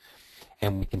cars,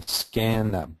 and we can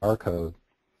scan that barcode,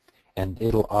 and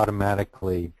it'll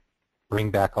automatically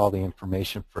bring back all the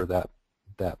information for the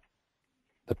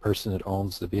person that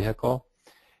owns the vehicle.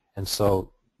 And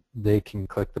so they can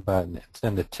click the button and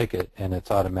send a ticket, and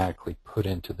it's automatically put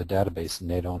into the database,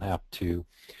 and they don't have to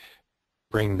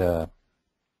bring the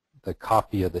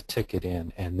copy of the ticket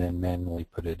in and then manually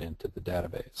put it into the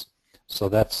database. So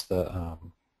that's the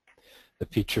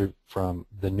feature from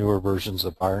the newer versions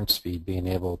of IronSpeed, being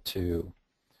able to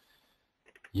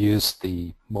use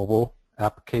the mobile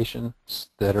applications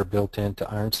that are built into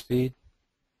IronSpeed.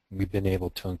 We've been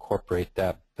able to incorporate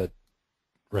that, but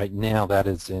right now that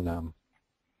is in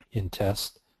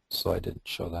test, so I didn't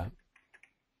show that.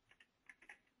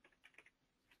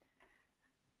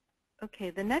 Okay,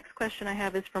 the next question I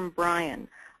have is from Brian.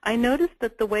 I noticed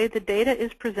that the way the data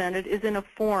is presented is in a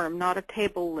form, not a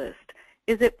table list.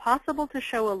 Is it possible to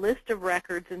show a list of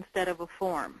records instead of a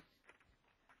form?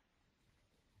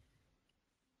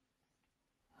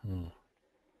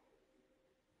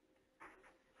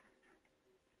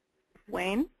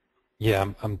 Wayne? Yeah,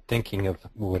 I'm thinking of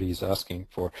what he's asking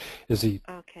for. Is he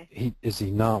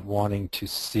not wanting to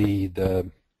see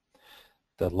the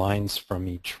lines from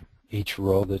each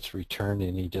row that's returned,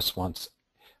 and he just wants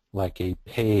like a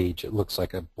page? It looks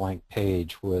like a blank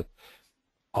page with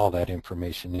all that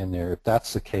information in there. If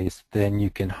that's the case, then you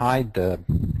can hide the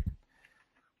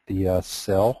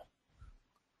cell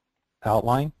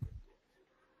outline,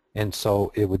 and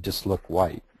so it would just look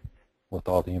white with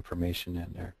all the information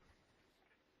in there.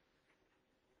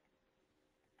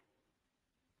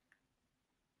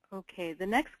 Okay, the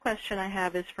next question I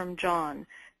have is from John.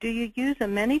 Do you use a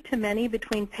many-to-many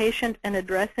between patient and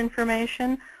address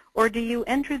information, Or do you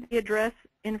enter the address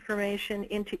information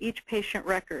into each patient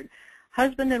record?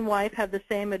 Husband and wife have the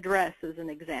same address, as an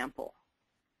example.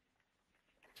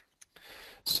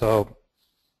 So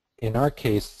in our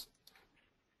case,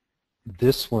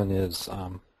 this one is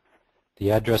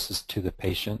the address is to the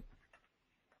patient.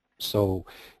 So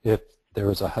if there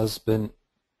was a husband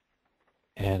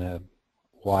and a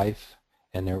wife,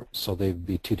 and so they would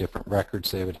be two different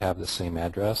records, they would have the same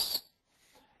address.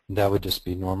 That would just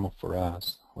be normal for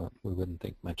us. We wouldn't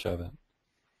think much of it.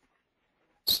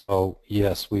 So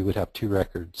yes, we would have two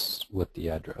records with the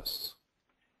address.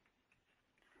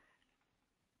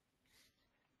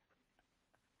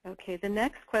 Okay, the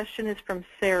next question is from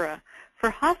Sarah. For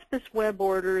Hospice Web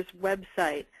Orders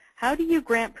website, how do you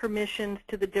grant permissions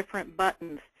to the different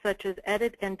buttons, such as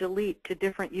edit and delete, to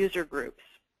different user groups?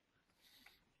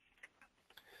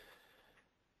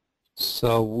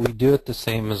 So we do it the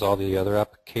same as all the other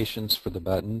applications for the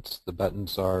buttons. The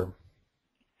buttons are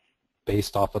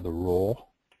based off of the role.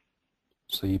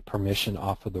 So you permission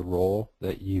off of the role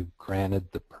that you've granted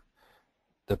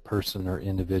the person or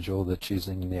individual that's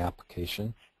using the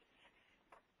application.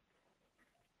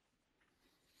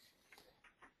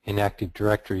 In Active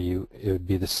Directory, it would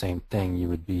be the same thing. You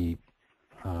would be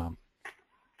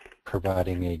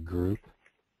providing a group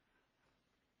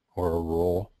or a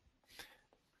role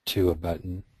to a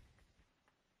button.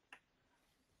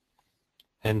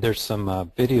 And there's some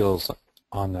videos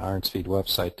on the IronSpeed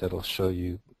website that'll show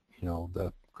you,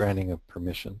 the granting of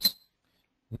permissions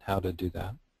and how to do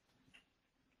that.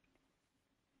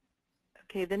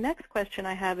 Okay, the next question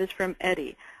I have is from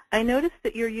Eddie. I noticed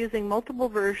that you're using multiple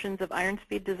versions of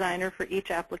IronSpeed Designer for each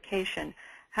application.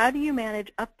 How do you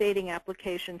manage updating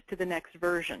applications to the next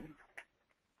version?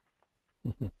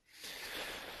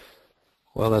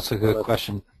 Well, that's a good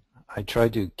question. I try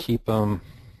to keep them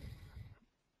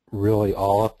really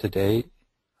all up to date.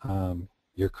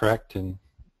 You're correct in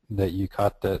that you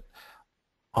caught that.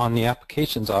 On the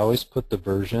applications, I always put the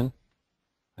version.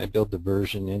 I build the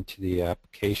version into the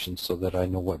application so that I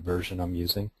know what version I'm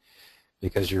using.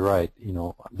 Because you're right,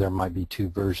 there might be two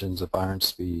versions of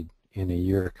IronSpeed in a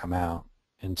year come out.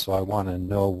 And so I want to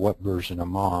know what version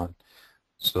I'm on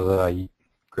so that I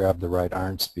grab the right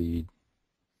IronSpeed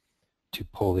to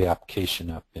pull the application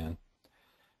up in.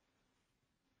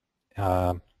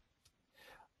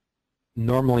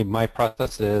 Normally my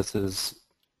process is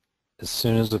as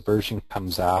soon as the version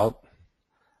comes out,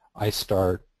 I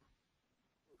start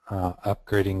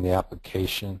upgrading the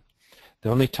application. The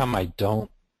only time I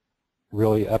don't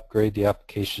really upgrade the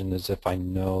application is if I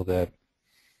know that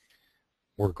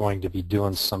we're going to be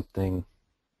doing something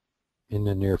in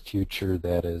the near future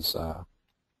that is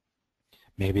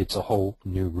maybe it's a whole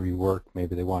new rework.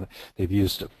 Maybe they've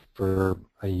used it for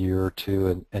a year or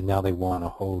two and now they want a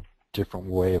whole different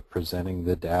way of presenting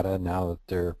the data now that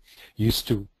they're used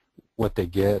to what they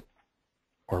get,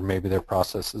 or maybe their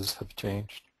processes have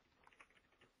changed.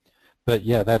 But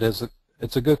yeah,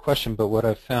 it's a good question. But what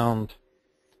I've found,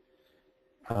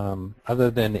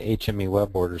 other than the HME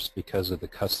web orders, because of the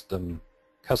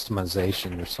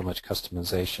customization, there's so much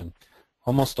customization,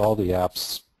 almost all the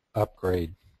apps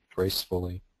upgrade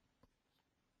gracefully.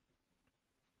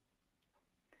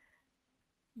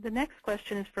 The next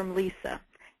question is from Lisa.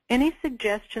 Any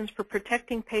suggestions for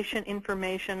protecting patient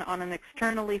information on an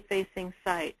externally facing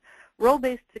site?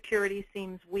 Role-based security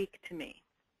seems weak to me.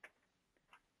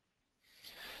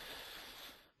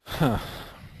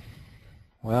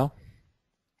 Well,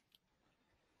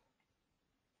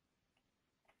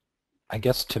 I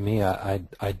guess to me, I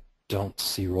don't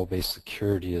see role-based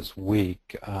security as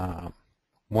weak.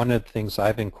 One of the things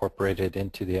I've incorporated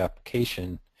into the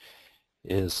application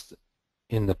is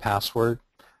in the password,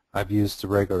 I've used the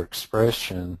regular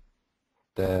expression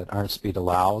that IronSpeed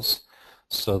allows,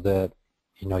 so that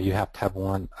you have to have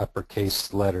one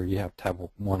uppercase letter, you have to have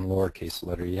one lowercase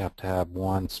letter, you have to have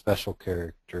one special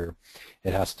character.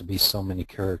 It has to be so many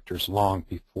characters long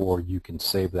before you can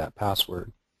save that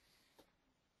password.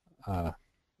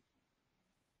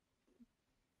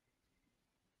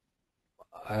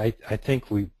 I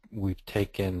think we've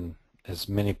taken as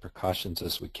many precautions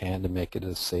as we can to make it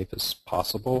as safe as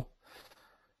possible.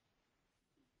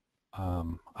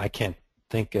 I can't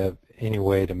think of any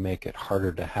way to make it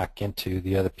harder to hack into.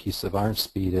 The other piece of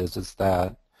IronSpeed is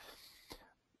that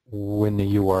when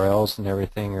the URLs and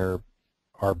everything are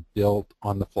built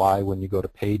on the fly, when you go to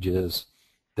pages,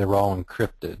 they're all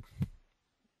encrypted.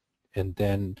 And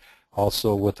then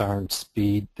also with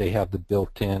IronSpeed, they have the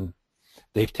built-in,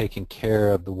 they've taken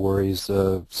care of the worries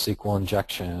of SQL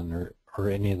injection or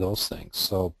any of those things.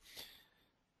 So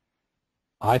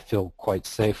I feel quite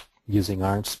safe using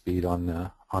IronSpeed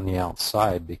on on the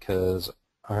outside, because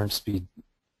IronSpeed,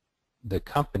 the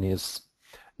company,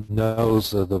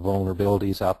 knows of the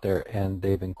vulnerabilities out there, and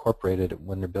they've incorporated it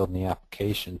when they're building the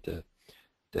application to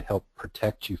help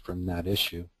protect you from that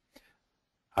issue.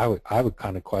 I would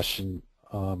kind of question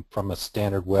from a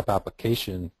standard web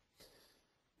application,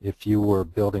 if you were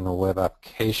building a web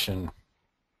application,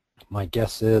 my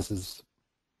guess is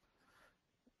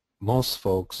most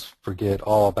folks forget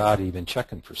all about even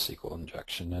checking for SQL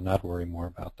injection, and I'd worry more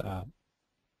about that.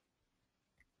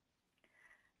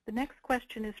 The next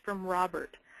question is from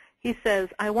Robert. He says,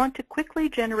 I want to quickly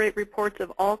generate reports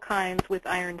of all kinds with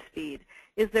IronSpeed.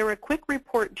 Is there a quick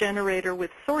report generator with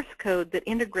source code that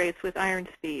integrates with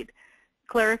IronSpeed?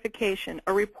 Clarification,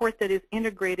 a report that is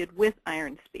integrated with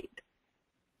IronSpeed.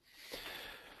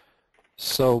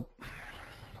 So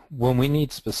when we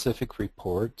need specific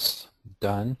reports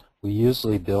done, we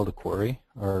usually build a query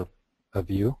or a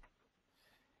view.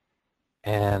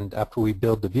 And after we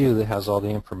build the view that has all the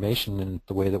information in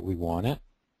the way that we want it,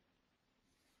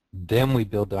 then we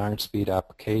build the IronSpeed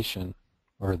application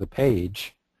or the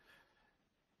page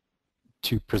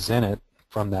to present it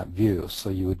from that view. So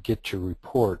you would get your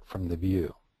report from the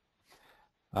view.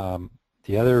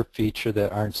 The other feature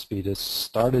that IronSpeed has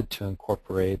started to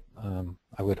incorporate,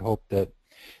 I would hope that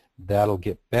that'll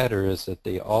get better, is that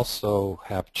they also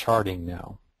have charting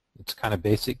now. It's kind of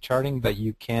basic charting, but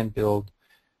you can build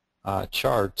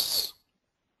charts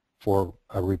for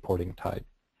a reporting type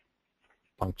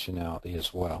functionality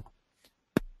as well.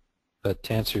 But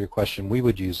to answer your question, we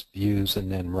would use views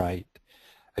and then write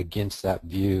against that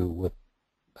view with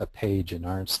a page in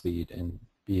IronSpeed and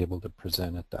be able to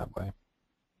present it that way.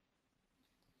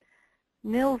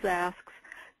 Nils asks,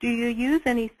 do you use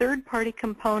any third-party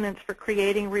components for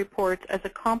creating reports as a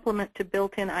complement to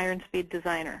built-in IronSpeed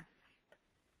Designer?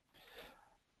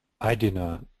 I do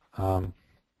not.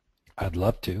 I'd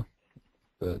love to,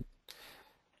 but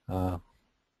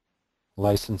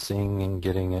licensing and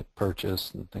getting it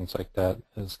purchased and things like that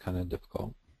is kind of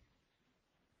difficult.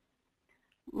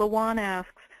 Lawan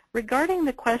asks, regarding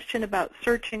the question about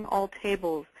searching all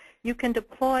tables, you can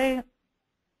deploy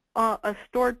a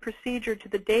stored procedure to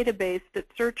the database that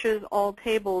searches all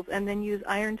tables and then use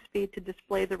IronSpeed to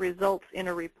display the results in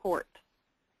a report.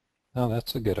 Oh,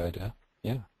 that's a good idea.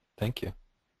 Yeah, thank you.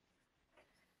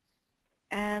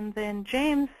 And then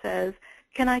James says,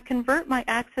 can I convert my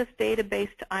Access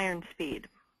database to IronSpeed?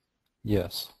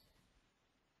 Yes.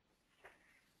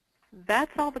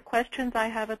 That's all the questions I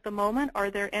have at the moment. Are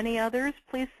there any others?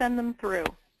 Please send them through.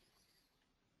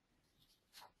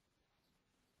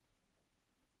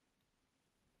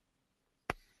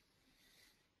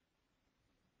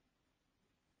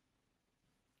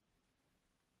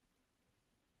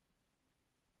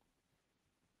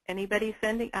 Anybody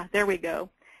sending? Ah, there we go.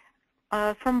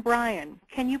 From Brian,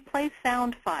 can you play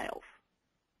sound files?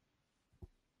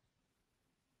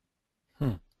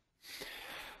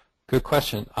 Good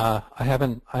question. I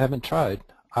haven't tried.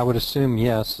 I would assume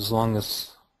yes, as long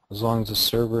as the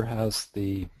server has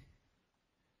the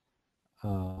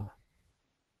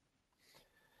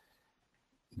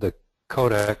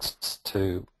codecs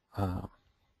to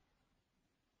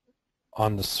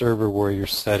on the server where you're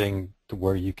setting to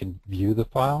where you can view the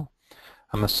file.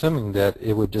 I'm assuming that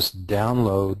it would just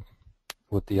download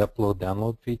with the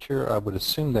upload-download feature. I would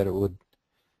assume that it would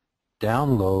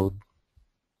download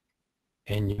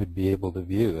and you'd be able to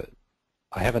view it.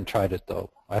 I haven't tried it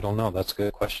though. I don't know. That's a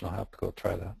good question. I'll have to go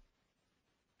try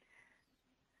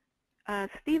that.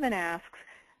 Stephen asks,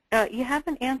 you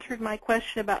haven't answered my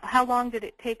question about how long did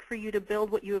it take for you to build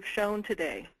what you have shown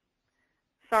today?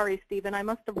 Sorry, Stephen, I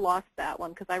must have lost that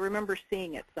one because I remember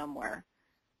seeing it somewhere.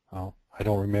 Oh, I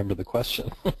don't remember the question.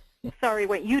 Sorry,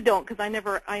 wait, you don't because I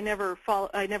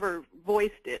never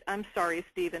voiced it. I'm sorry,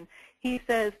 Stephen. He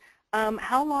says,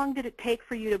 how long did it take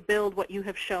for you to build what you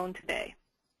have shown today?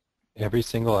 Every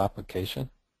single application?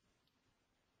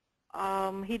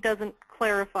 He doesn't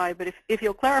clarify, but if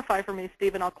you'll clarify for me,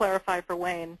 Stephen, I'll clarify for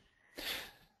Wayne.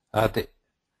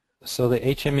 So the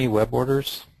HME web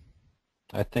orders,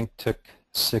 I think, took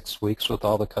 6 weeks with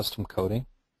all the custom coding.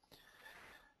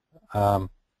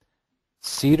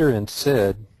 Cedar and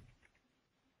SID,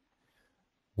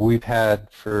 we've had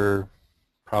for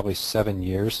probably 7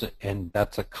 years, and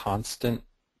that's a constant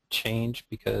change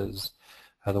because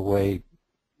of the way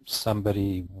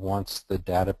somebody wants the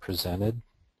data presented.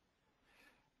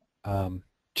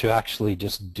 To actually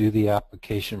just do the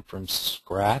application from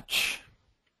scratch,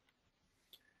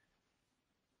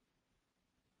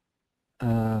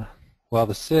 well,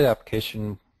 the SID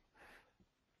application,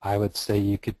 I would say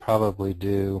you could probably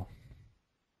do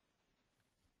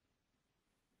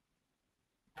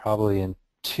in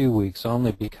 2 weeks,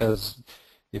 only because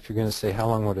if you're going to say how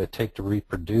long would it take to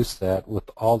reproduce that with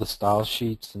all the style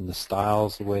sheets and the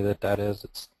styles the way that is,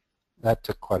 that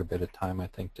took quite a bit of time, I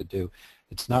think, to do.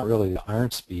 It's not really the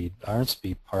iron speed. The iron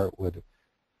speed part would,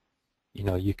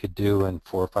 you could do in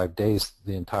 4 or 5 days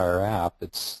the entire app.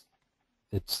 It's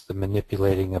the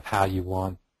manipulating of how you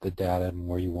want the data and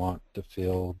where you want the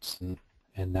fields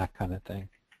and that kind of thing.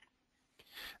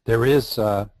 There is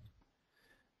one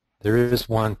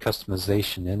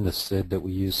customization in the SID that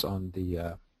we use on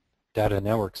the data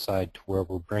network side, to where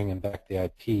we're bringing back the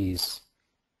IPs.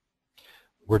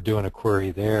 We're doing a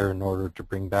query there in order to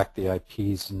bring back the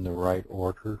IPs in the right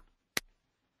order,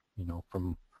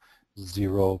 from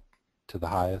 0 to the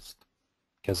highest.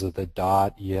 Because of the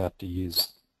dot, you have to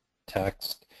use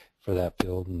text for that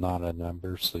field, not a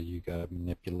number, so you got to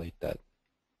manipulate that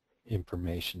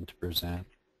information to present.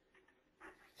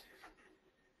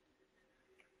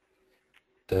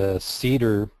 The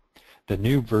Cedar, the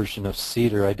new version of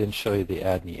Cedar, I didn't show you the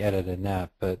add and the edit in that,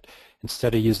 but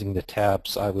instead of using the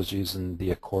tabs, I was using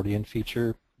the accordion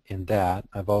feature in that.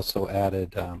 I've also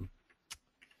added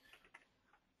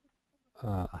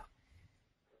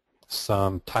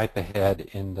some type ahead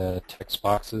in the text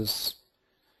boxes,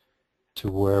 to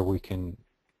where we can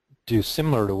do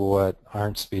similar to what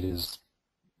IronSpeed is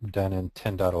done in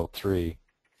 10.03.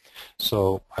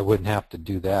 So I wouldn't have to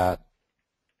do that.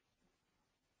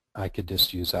 I could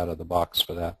just use out of the box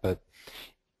for that. But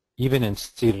even in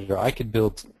Cedar, I could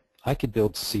build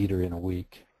Cedar in a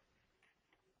week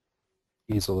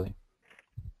easily.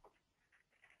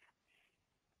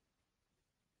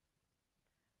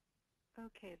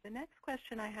 Okay, the next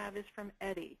question I have is from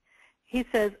Eddie. He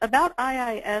says, about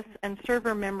IIS and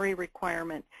server memory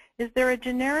requirement, is there a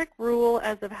generic rule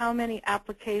as of how many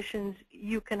applications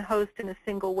you can host in a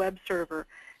single web server?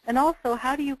 And also,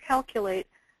 how do you calculate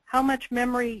how much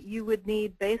memory you would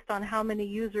need based on how many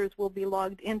users will be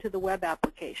logged into the web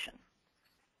application?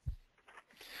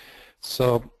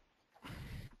 So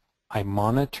I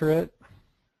monitor it,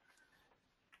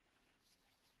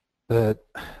 but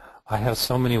I have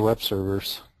so many web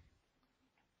servers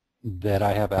that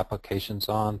I have applications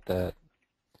on that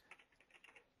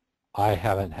I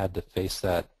haven't had to face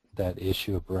that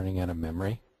issue of running out of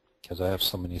memory, because I have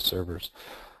so many servers.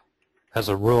 As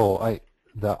a rule,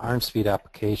 the IronSpeed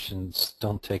applications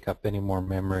don't take up any more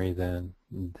memory than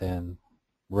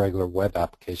regular web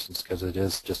applications, because it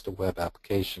is just a web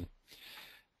application.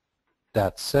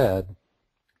 That said,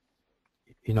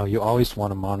 you always want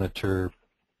to monitor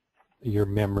your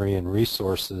memory and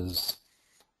resources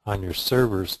on your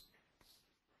servers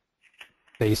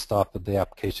based off of the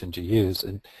applications you use.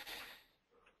 And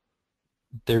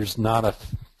there's not a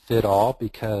fit-all,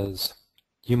 because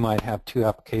you might have 2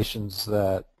 applications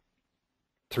that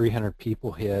 300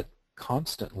 people hit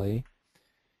constantly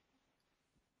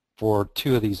for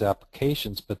 2 of these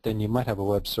applications, but then you might have a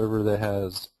web server that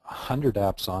has 100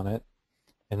 apps on it,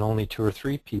 and only 2 or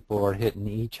 3 people are hitting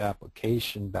each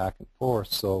application back and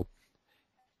forth. So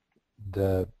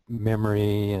the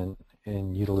memory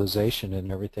and utilization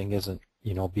and everything isn't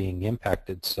being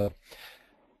impacted. So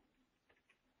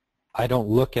I don't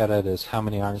look at it as how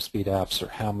many IronSpeed apps or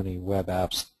how many web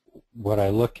apps. What I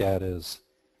look at is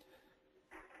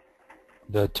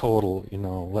the total.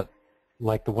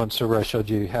 Like the one server I showed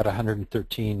you had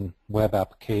 113 web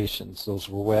applications. Those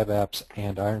were web apps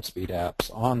and IronSpeed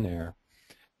apps on there.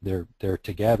 They're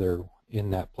together in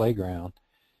that playground.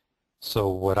 So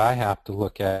what I have to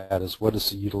look at is what is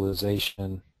the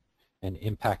utilization and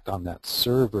impact on that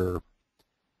server.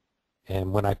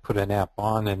 And when I put an app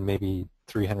on and maybe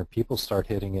 300 people start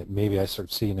hitting it, maybe I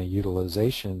start seeing a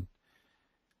utilization.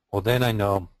 Well, then I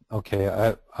know,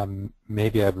 okay,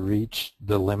 maybe I've reached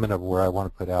the limit of where I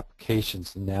want to put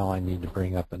applications, and now I need to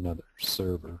bring up another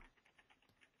server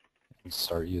and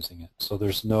start using it. So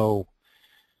there's no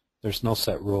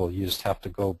set rule. You just have to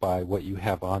go by what you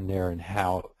have on there and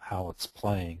how it's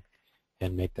playing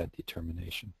and make that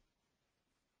determination.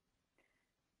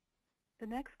 The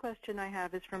next question I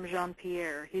have is from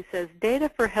Jean-Pierre. He says,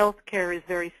 data for healthcare is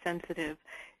very sensitive.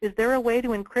 Is there a way to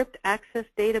encrypt access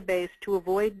database to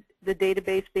avoid the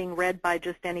database being read by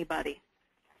just anybody?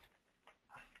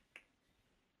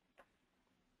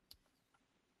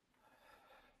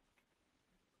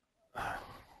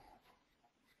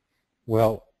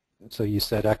 Well, so you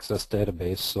said access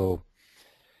database, so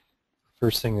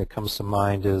first thing that comes to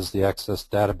mind is the access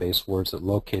database, where is it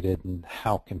located and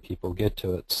how can people get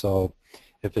to it. So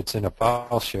if it's in a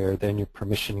file share, then you're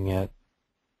permissioning it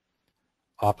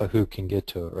off of who can get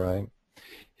to it, right?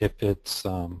 If it's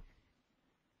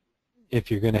if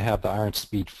you're going to have the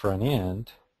IronSpeed front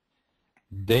end,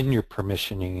 then you're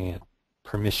permissioning it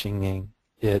permissioning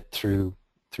it through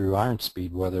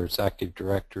IronSpeed, whether it's Active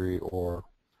Directory or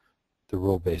the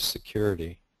role-based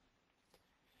security.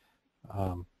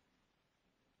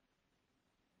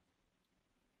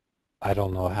 I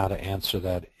don't know how to answer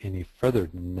that any further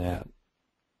than that.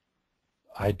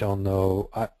 I don't know.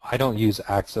 I don't use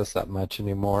Access that much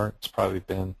anymore. It's probably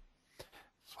been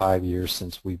 5 years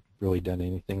since we've really done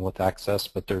anything with Access,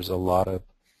 but there's a lot of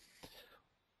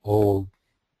old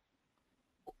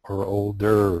or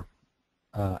older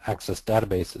Access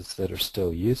databases that are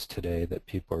still used today that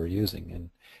people are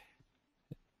using.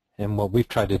 And what we've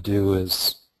tried to do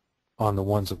is, on the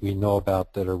ones that we know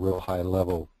about that are real high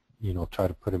level, try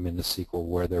to put them into SQL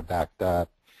where they're backed up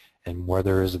and where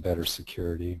there is a better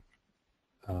security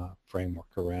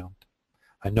framework around.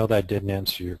 I know that didn't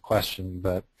answer your question,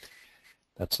 but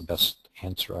that's the best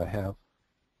answer I have.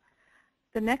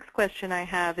 The next question I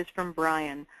have is from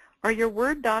Brian. Are your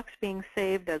Word docs being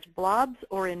saved as blobs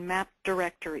or in mapped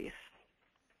directories?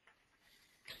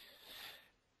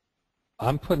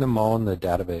 I'm putting them all in the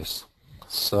database.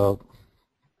 So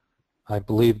I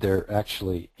believe they're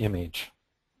actually image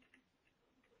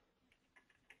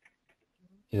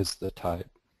is the type.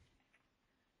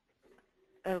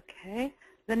 Okay.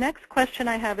 The next question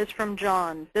I have is from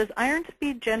John. Does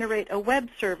IronSpeed generate a web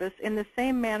service in the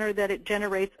same manner that it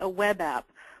generates a web app?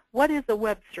 What is a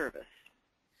web service?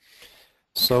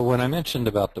 So when I mentioned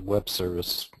about the web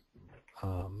service,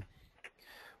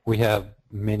 we have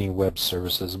many web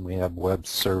services, and we have web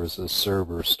services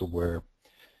servers to where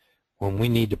when we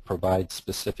need to provide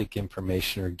specific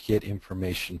information or get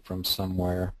information from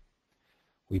somewhere,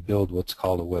 we build what's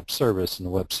called a web service. And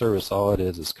the web service, all it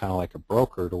is kind of like a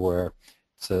broker to where it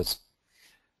says,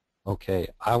 okay,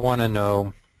 I want to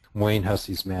know Wayne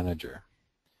Hussey's manager.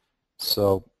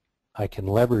 So I can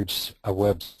leverage a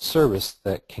web service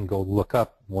that can go look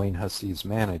up Wayne Hussey's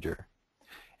manager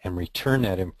and return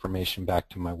that information back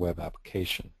to my web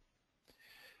application.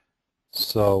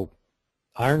 So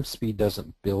IronSpeed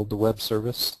doesn't build the web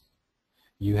service.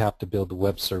 You have to build the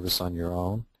web service on your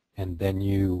own, and then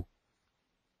you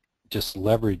just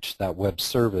leverage that web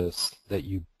service that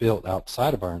you built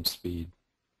outside of IronSpeed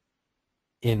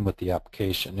in with the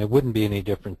application. It wouldn't be any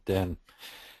different than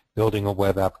building a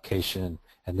web application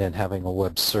and then having a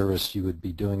web service. You would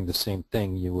be doing the same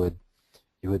thing. You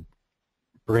would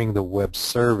bring the web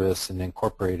service and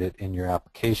incorporate it in your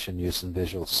application using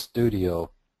Visual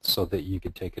Studio so that you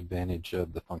could take advantage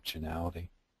of the functionality.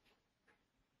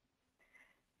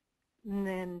 And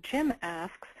then Jim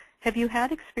asks, have you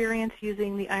had experience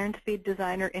using the IronSpeed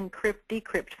Designer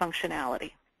encrypt-decrypt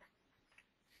functionality?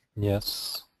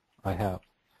 Yes, I have.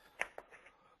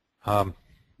 I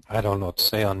don't know what to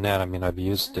say on that. I mean, I've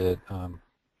used it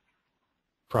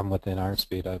from within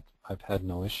IronSpeed. I've had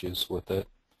no issues with it.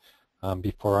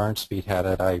 Before IronSpeed had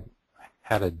it, I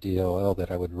had a DLL that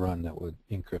I would run that would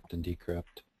encrypt and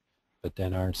decrypt. But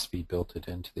then IronSpeed built it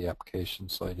into the application,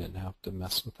 so I didn't have to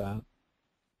mess with that.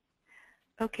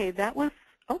 Okay, that was,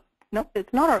 oh, nope,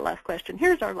 it's not our last question.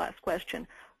 Here's our last question.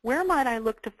 Where might I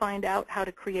look to find out how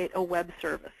to create a web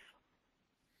service?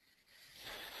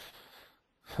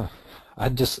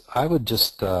 I would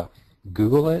just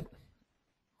Google it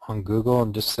on Google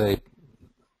and just say,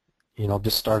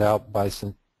 just start out by,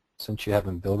 since you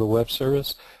haven't built a web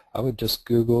service, I would just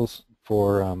Google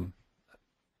for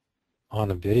on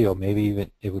a video, maybe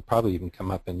even it would probably even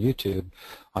come up in YouTube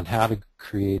on how to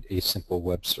create a simple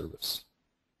web service.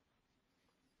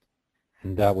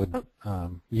 And that would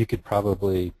you could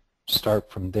probably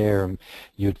start from there.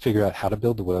 You'd figure out how to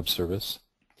build the web service.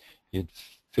 You'd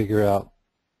figure out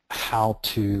how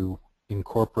to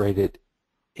incorporate it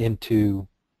into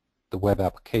the web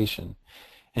application.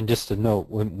 And just a note,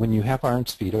 when you have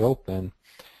IronSpeed open,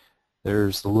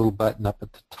 there's the little button up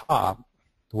at the top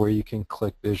where you can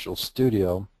click Visual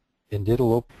Studio, and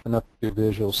it'll open up your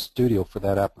Visual Studio for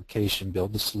that application,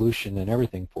 build the solution and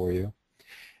everything for you.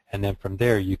 And then from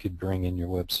there, you could bring in your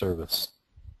web service.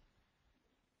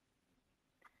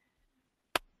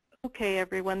 Okay,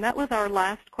 everyone, that was our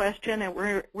last question, and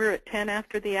we're at 10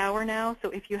 after the hour now. So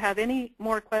if you have any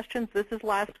more questions, this is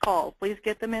last call. Please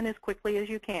get them in as quickly as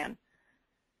you can.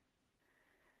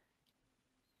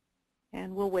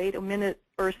 And we'll wait a minute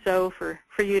or so for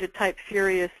you to type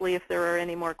furiously if there are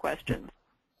any more questions.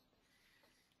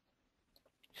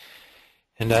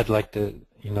 And I'd like to,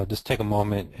 just take a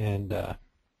moment and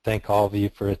thank all of you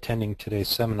for attending today's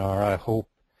seminar. I hope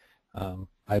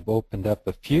I've opened up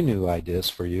a few new ideas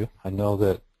for you. I know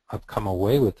that I've come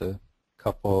away with a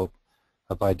couple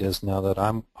of ideas now that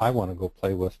I want to go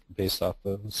play with based off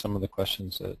of some of the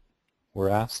questions that were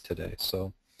asked today.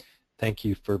 So thank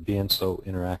you for being so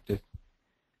interactive.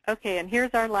 Okay, and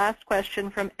here's our last question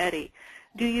from Eddie.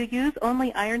 Do you use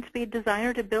only IronSpeed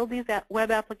Designer to build these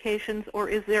web applications, or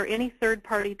is there any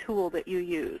third-party tool that you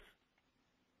use?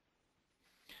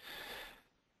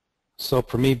 So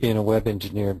for me, being a web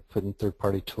engineer, putting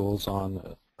third-party tools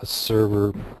on a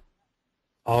server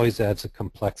always adds a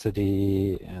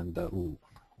complexity and a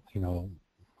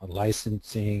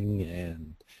licensing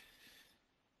and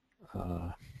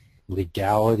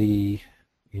legality,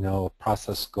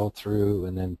 process go through,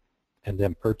 and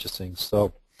then purchasing.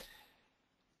 So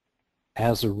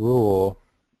as a rule,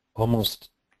 almost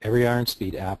every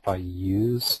IronSpeed app I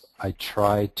use, I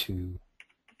try to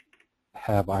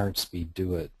have IronSpeed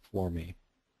do it for me.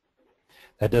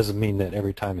 That doesn't mean that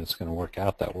every time it's going to work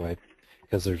out that way,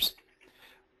 because there's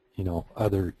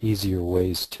other easier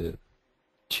ways to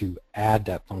add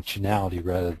that functionality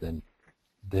rather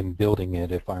than building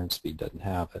it if IronSpeed doesn't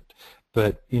have it.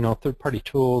 But third-party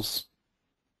tools,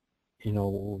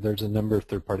 there's a number of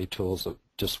third-party tools that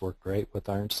just work great with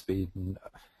IronSpeed, and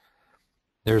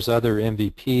there's other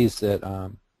MVPs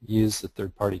that use the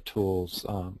third-party tools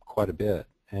quite a bit,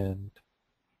 and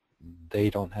they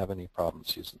don't have any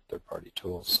problems using third-party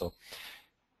tools. So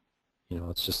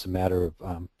it's just a matter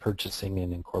of purchasing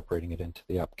and incorporating it into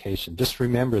the application. Just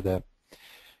remember that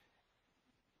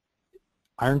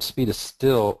IronSpeed is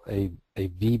still a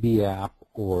VB app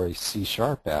or a C#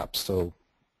 app, so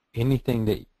anything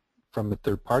that from a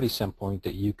third-party standpoint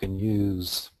that you can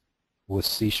use with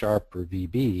C# or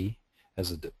VB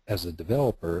as a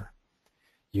developer,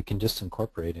 you can just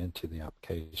incorporate into the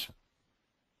application.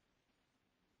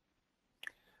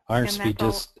 IronSpeed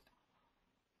just.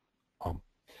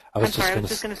 I was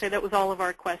just going to say that was all of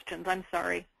our questions. I'm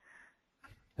sorry.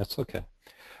 That's okay.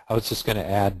 I was just going to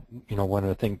add, one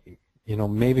other thing.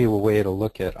 Maybe a way to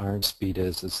look at IronSpeed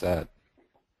is that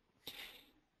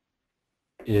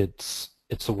it's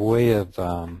a way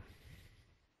of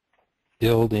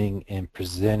building and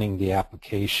presenting the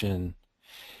application.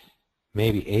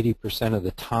 Maybe 80% of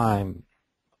the time,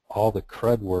 all the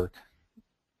CRUD work,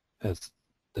 as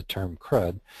the term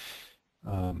CRUD,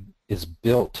 is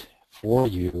built for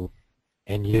you,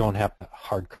 and you don't have to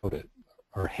hard code it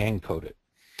or hand code it.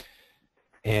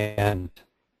 And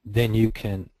then you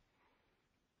can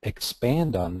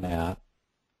expand on that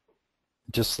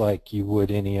just like you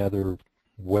would any other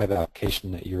web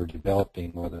application that you're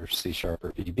developing, whether C# or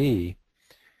VB,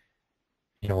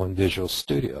 in Visual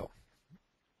Studio.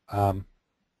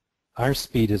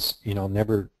 IronSpeed has,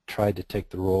 never tried to take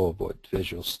the role of what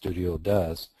Visual Studio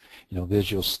does.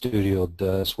 Visual Studio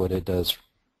does what it does,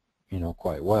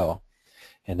 quite well,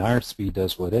 and IronSpeed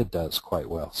does what it does quite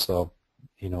well. So,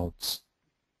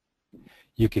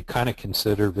 you could kind of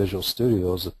consider Visual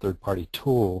Studio as a third-party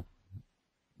tool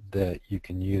that you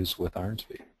can use with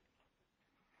IronSpeed.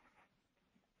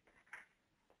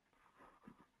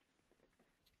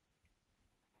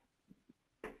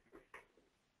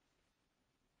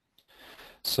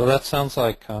 So that sounds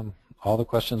like all the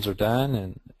questions are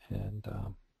done, and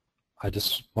I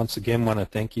just once again want to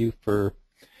thank you for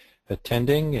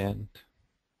attending and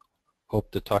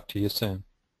hope to talk to you soon.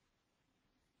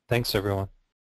 Thanks, everyone.